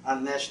a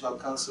National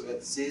Council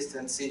exists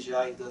and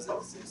CGI doesn't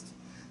exist?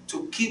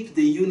 To keep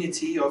the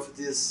unity of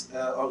this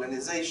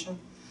organization,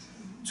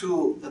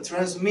 to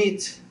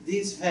transmit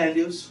these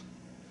values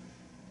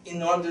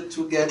in order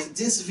to get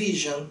this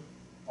vision.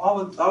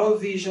 Our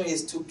vision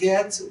is to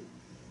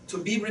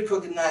be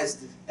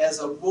recognized as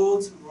a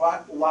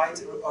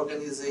worldwide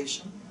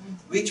organization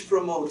which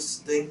promotes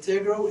the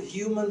integral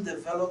human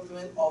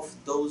development of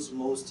those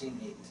most in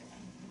need.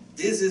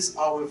 This is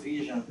our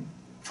vision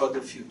for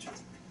the future.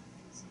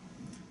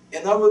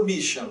 And our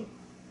mission,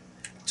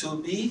 to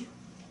be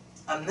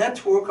a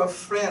network of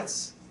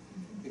friends,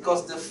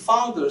 because the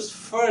founders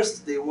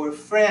first, they were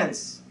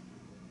friends,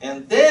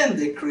 and then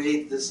they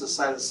create the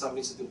Society of St.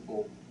 Vincent de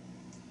Paul.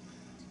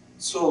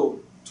 So,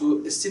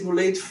 to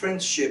stimulate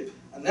friendship,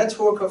 a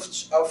network of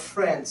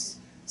friends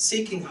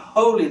seeking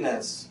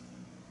holiness.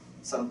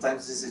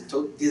 Sometimes this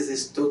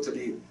is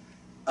totally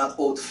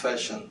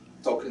old-fashioned,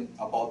 talking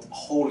about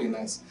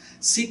holiness.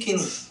 Seeking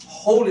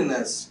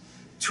holiness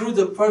through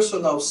the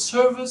personal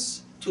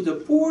service to the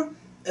poor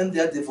and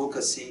their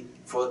advocacy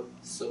for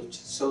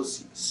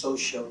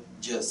social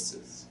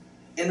justice.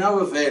 And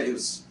our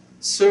values,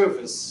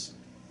 service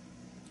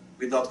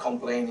without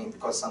complaining,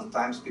 because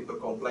sometimes people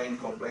complain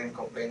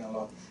a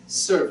lot.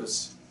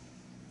 Service,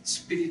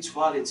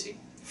 spirituality,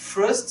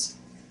 first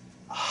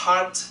a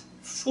heart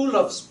full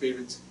of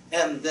spirit,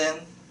 and then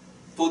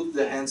put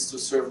the hands to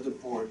serve the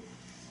poor.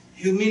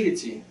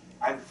 Humility,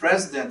 I'm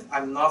president,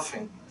 I'm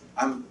nothing,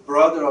 I'm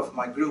brother of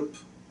my group.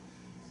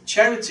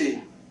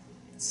 Charity,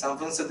 St.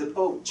 Vincent de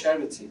Paul,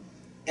 charity.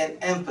 And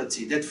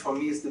empathy, that for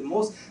me is the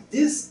most,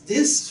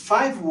 these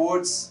 5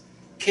 words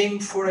came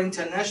for an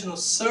international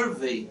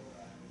survey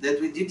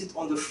that we did it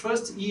on the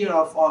first year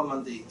of our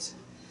mandate.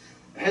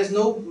 It has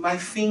my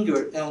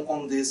finger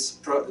on these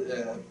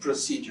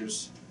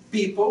procedures.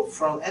 People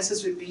from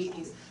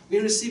SSVP, we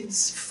received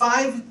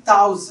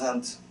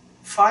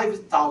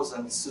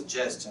 5,000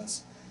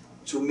 suggestions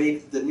to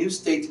make the new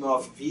statement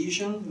of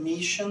vision,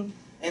 mission,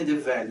 and the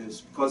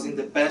values. Because in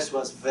the past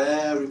was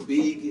very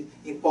big,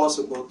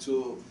 impossible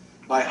to,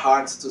 by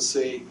heart, to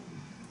say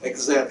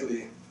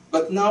exactly.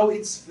 But now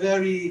it's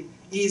very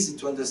easy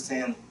to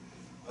understand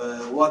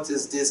what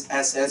is this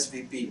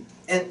SSVP.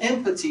 And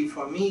empathy,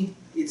 for me,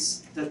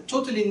 it's the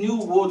totally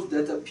new word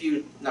that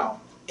appeared now.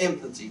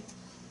 Empathy.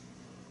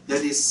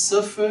 That is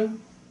suffer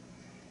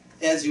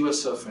as you are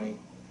suffering.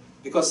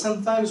 Because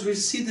sometimes we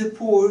see the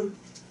poor,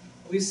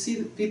 we see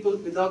the people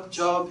without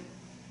job,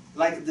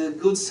 like the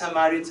Good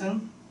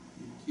Samaritan.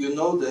 You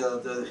know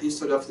the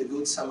history of the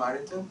Good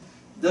Samaritan.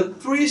 The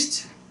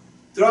priest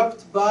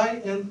dropped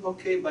by and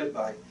okay,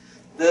 bye-bye.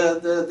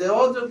 The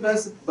other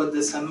best, but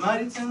the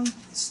Samaritan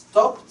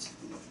stopped,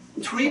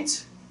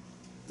 treat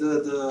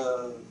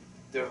the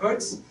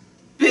hurts,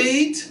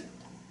 paid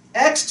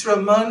extra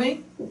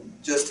money,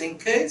 just in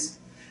case,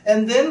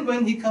 and then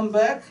when he come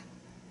back,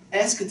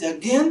 asked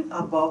again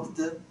about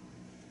the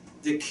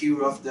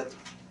cure of that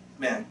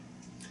man.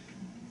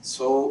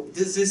 So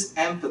this is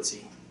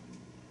empathy.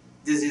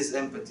 This is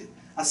empathy.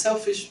 A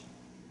selfish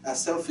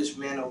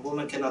man or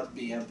woman cannot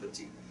be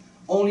empathy.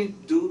 Only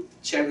do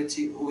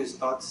charity who is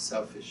not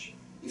selfish.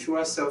 If you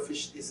are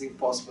selfish, it's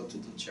impossible to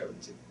do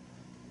charity.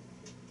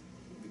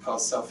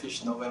 Because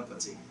selfish, no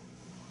empathy.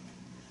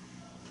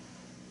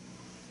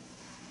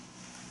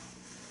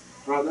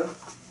 Brother?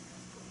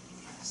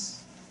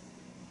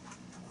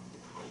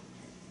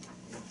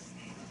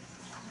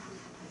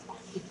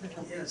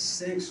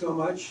 Yes, thanks so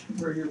much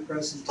for your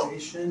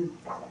presentation.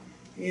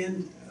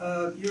 And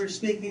you were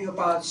speaking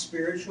about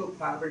spiritual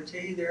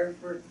poverty there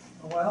for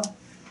a while.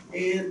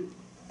 And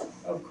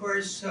of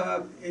course,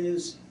 it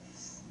is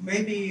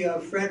maybe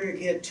Frederick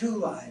had two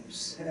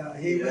lives.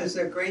 He was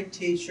a great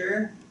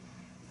teacher,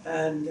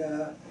 and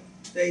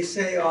they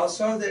say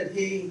also that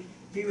he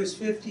was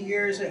 50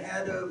 years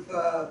ahead of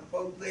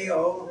Pope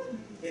Leo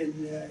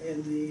in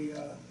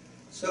the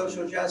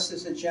social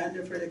justice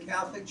agenda for the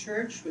Catholic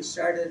Church, which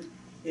started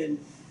in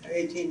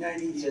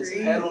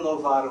 1893. Yes, Rerum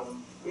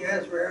Novarum.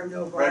 Yes, Rerum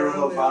Novarum.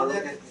 Rerum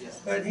Novarum, yes.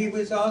 But he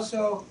was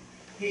also,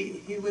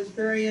 he was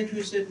very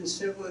interested in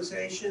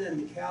civilization and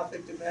the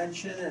Catholic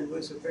dimension, and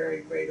was a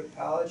very great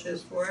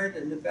apologist for it,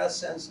 in the best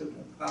sense of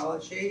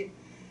apology.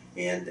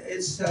 And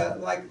it's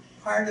like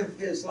part of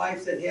his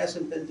life that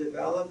hasn't been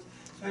developed.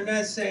 So I'm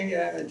not saying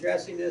that I'm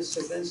addressing this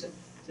to Vincent,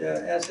 to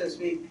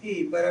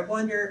SSVP, but I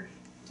wonder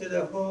to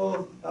the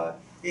whole,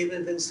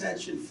 even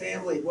Vincentian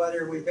family,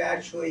 whether we've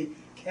actually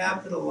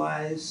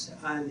capitalized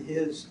on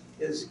his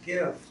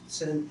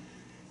gifts. And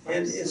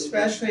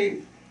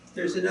especially,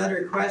 there's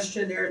another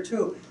question there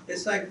too.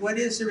 It's like, what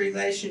is the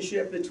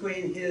relationship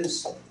between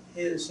his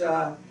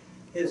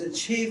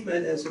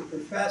achievement as a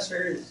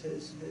professor,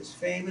 his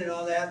fame and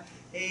all that,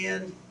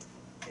 and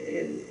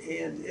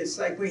it's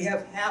like we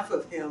have half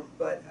of him,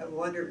 but I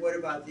wonder what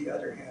about the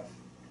other half?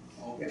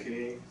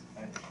 Okay.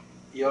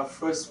 Your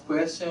first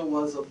question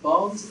was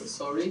about,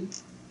 sorry?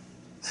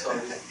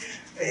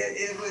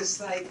 It was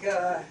like,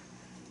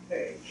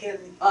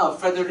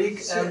 Frederick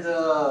and...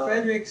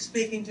 Frederick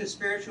speaking to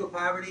spiritual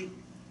poverty,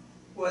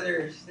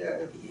 whether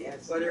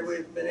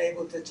we've been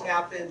able to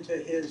tap into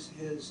his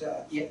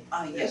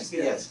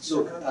yes.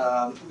 Look,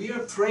 we are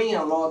praying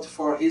a lot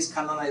for his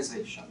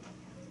canonization.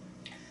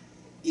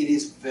 It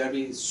is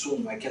very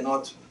soon. I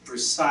cannot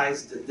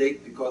precise the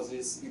date because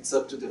it's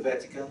up to the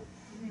Vatican,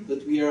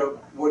 but we are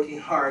working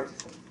hard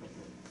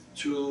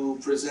to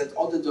present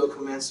all the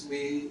documents.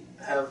 We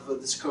have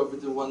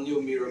discovered one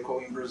new miracle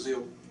in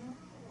Brazil.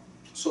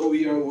 So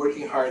we are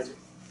working hard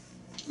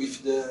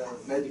with the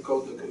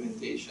medical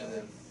documentation.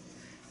 And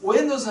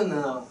when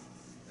Osana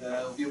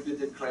will be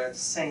declared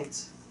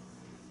saint,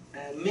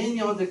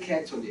 many of the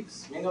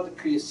Catholics, many of the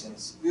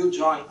Christians will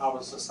join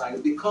our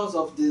society because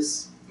of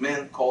this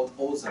man called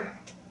Osana,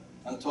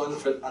 Antoine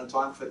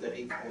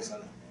Frederic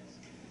Osana.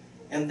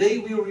 And they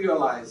will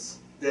realize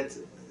that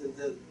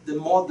the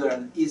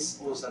modern is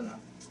Osana.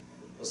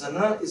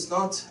 Osana is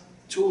not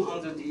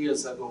 200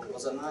 years ago.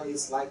 Osana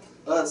is like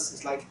us,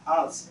 it's like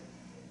us,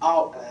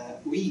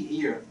 we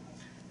here.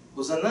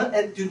 Osana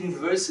at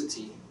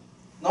university,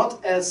 not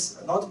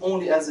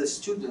only as a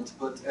student,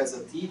 but as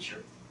a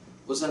teacher.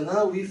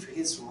 Osana with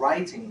his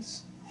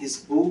writings, his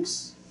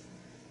books,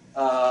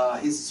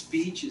 his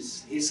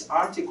speeches, his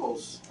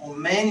articles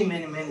on many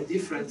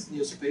different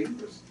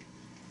newspapers.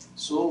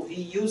 So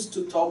he used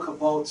to talk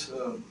about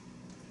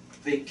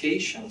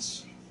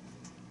vacations,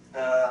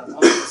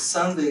 on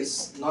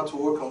Sundays, not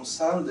work on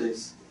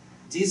Sundays,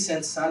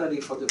 decent salary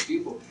for the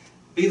people,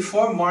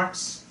 before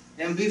Marx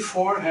and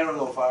before Rerum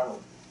Novarum.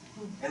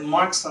 And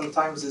Marx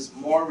sometimes is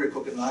more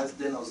recognized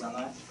than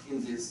Osana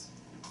in this.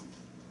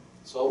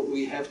 So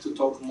we have to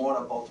talk more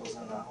about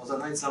Osana.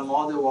 Osana is a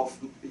model of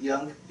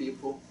young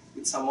people.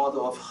 It's a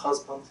model of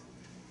husband.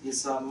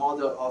 It's a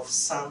model of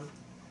son,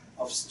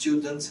 of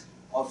student,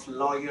 of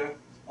lawyer,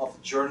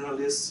 of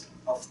journalist,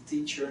 of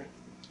teacher,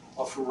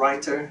 of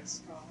writer.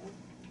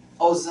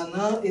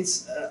 Osana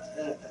is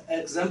an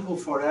example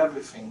for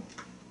everything,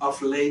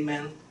 of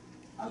layman,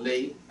 a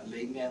lay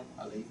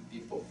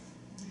people.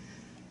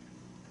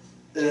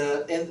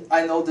 And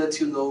I know that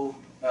you know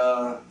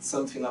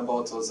something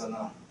about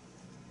Osana.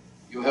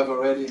 You have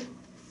already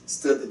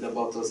studied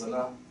about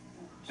Osana.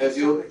 Have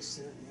you?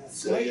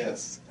 So,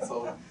 yes.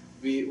 So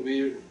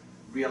we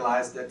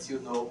realize that you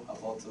know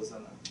about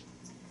Osana.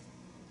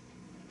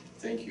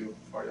 Thank you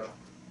for your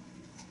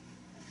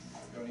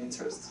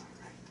interest.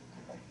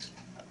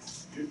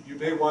 You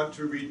may want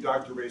to read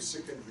Dr. Ray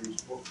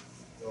Sickender's book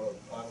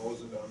on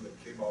Osana that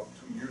came out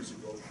 2 years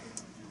ago in the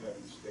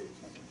United States.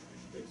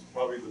 It's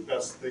probably the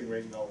best thing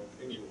right now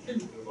in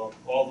English about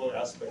all the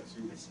aspects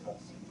you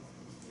discussed.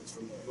 It's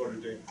from the Notre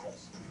Dame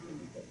Press.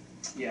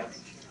 Yeah.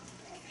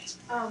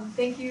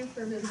 Thank you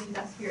for visiting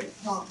us here at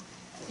DePaul.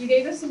 You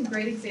gave us some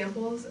great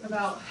examples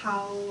about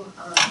how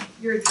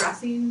you're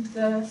addressing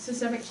the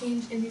systemic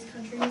change in these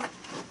countries,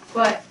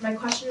 but my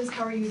question is,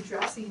 how are you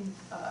addressing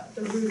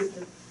the root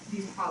of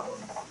these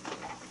problems?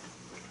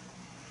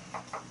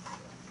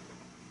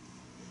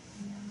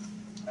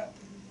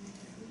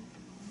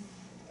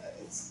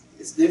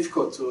 It's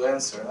difficult to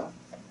answer, huh?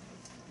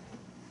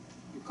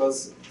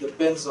 Because it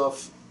depends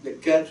of the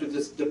country,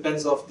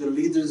 depends of the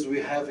leaders we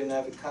have in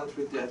every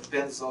country,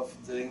 depends of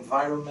the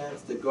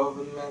environment, the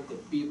government, the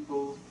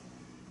people.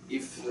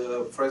 If,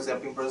 for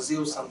example, in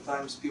Brazil,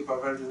 sometimes people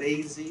are very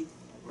lazy.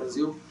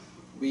 Brazil,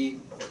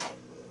 we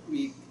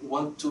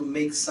want to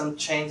make some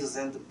changes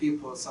in the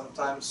people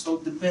sometimes. So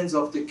it depends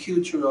of the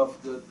culture of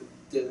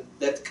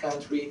that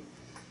country.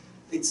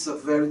 It's a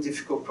very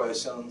difficult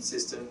question,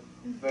 sister.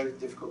 very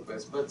difficult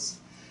question, but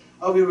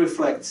I will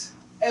reflect.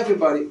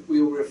 Everybody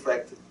will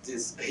reflect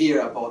this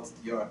here about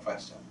your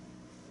question.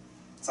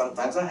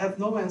 Sometimes I have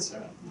no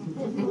answer,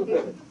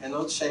 and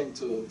not shame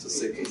to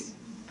say this.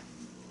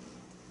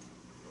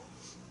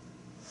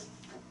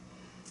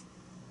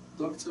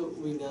 Dr.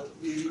 William,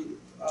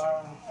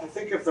 I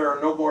think if there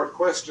are no more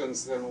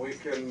questions, then we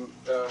can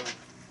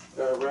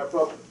wrap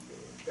up.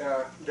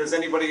 Does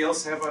anybody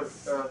else have a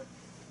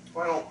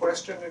final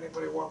question?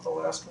 Anybody want the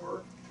last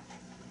word?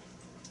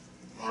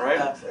 All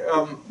right.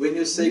 When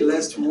you say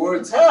last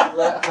word,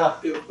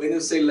 when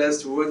you say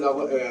last word,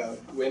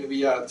 when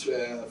we are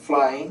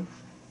flying,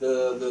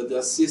 the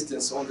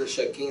assistants on the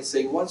check-in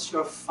say, "What's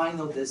your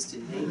final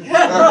destination?"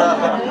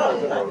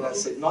 I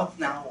say, "Not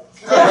now."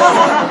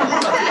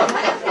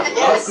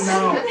 Not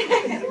now.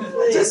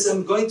 Just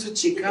I'm going to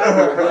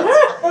Chicago,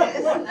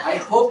 but I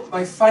hope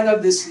my final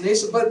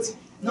destination, but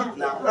not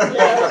now.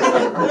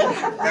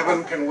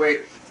 Heaven can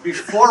wait.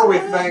 Before we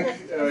thank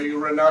you,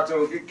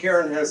 Renato,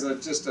 Karen has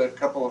just a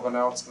couple of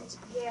announcements.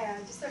 Yeah,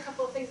 just a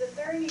couple of things. If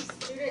there are any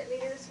student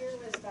leaders here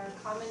with our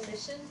common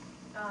mission,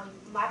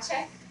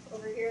 Maciek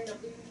over here in the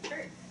blue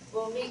shirt,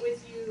 we'll meet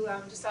with you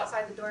just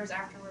outside the doors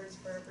afterwards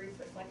for a brief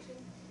reflection.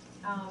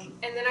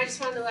 And then I just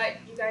wanted to let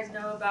you guys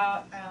know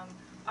about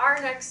our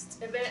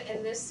next event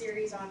in this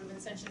series on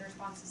Vincentian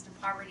responses to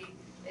poverty.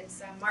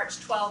 It's March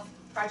 12th.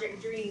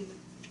 Project Dream,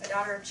 a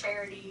daughter of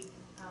charity,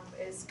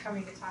 is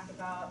coming to talk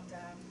about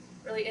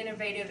really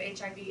innovative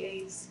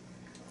HIV/AIDS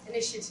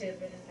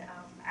initiative in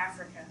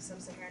Africa,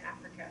 sub-Saharan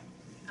Africa.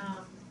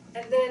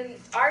 And then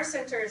our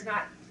center is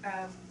not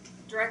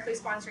directly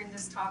sponsoring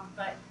this talk,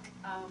 but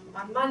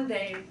on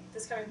Monday,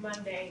 this coming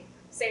Monday,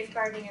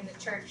 Safeguarding in the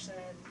Church,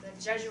 the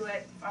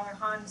Jesuit Father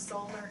Hans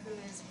Solner, who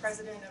is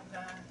president of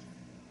the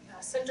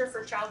Center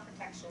for Child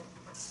Protection,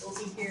 will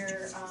be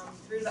here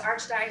through the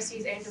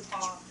Archdiocese and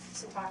DePaul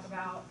to talk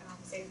about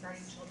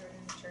safeguarding children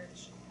in the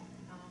church,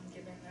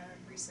 given the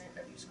recent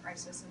abuse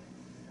crisis and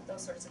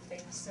those sorts of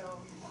things.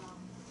 So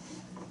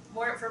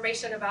more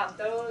information about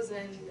those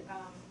and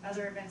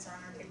other events are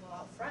on our table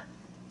out front.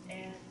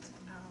 And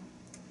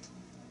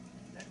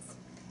that's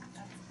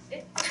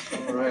it.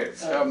 All right.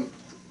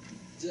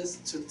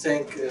 Just to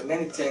thank,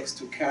 many thanks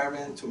to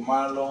Karen, to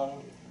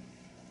Marlon,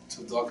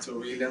 to Dr.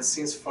 William.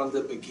 Since from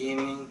the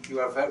beginning, you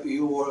are very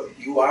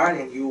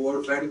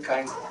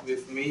kind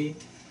with me,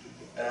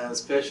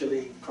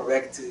 especially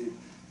corrected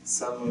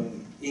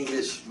some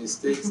English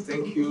mistakes.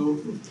 Thank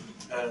you.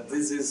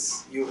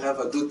 You have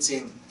a good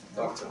team,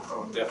 Doctor.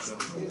 Oh,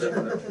 definitely.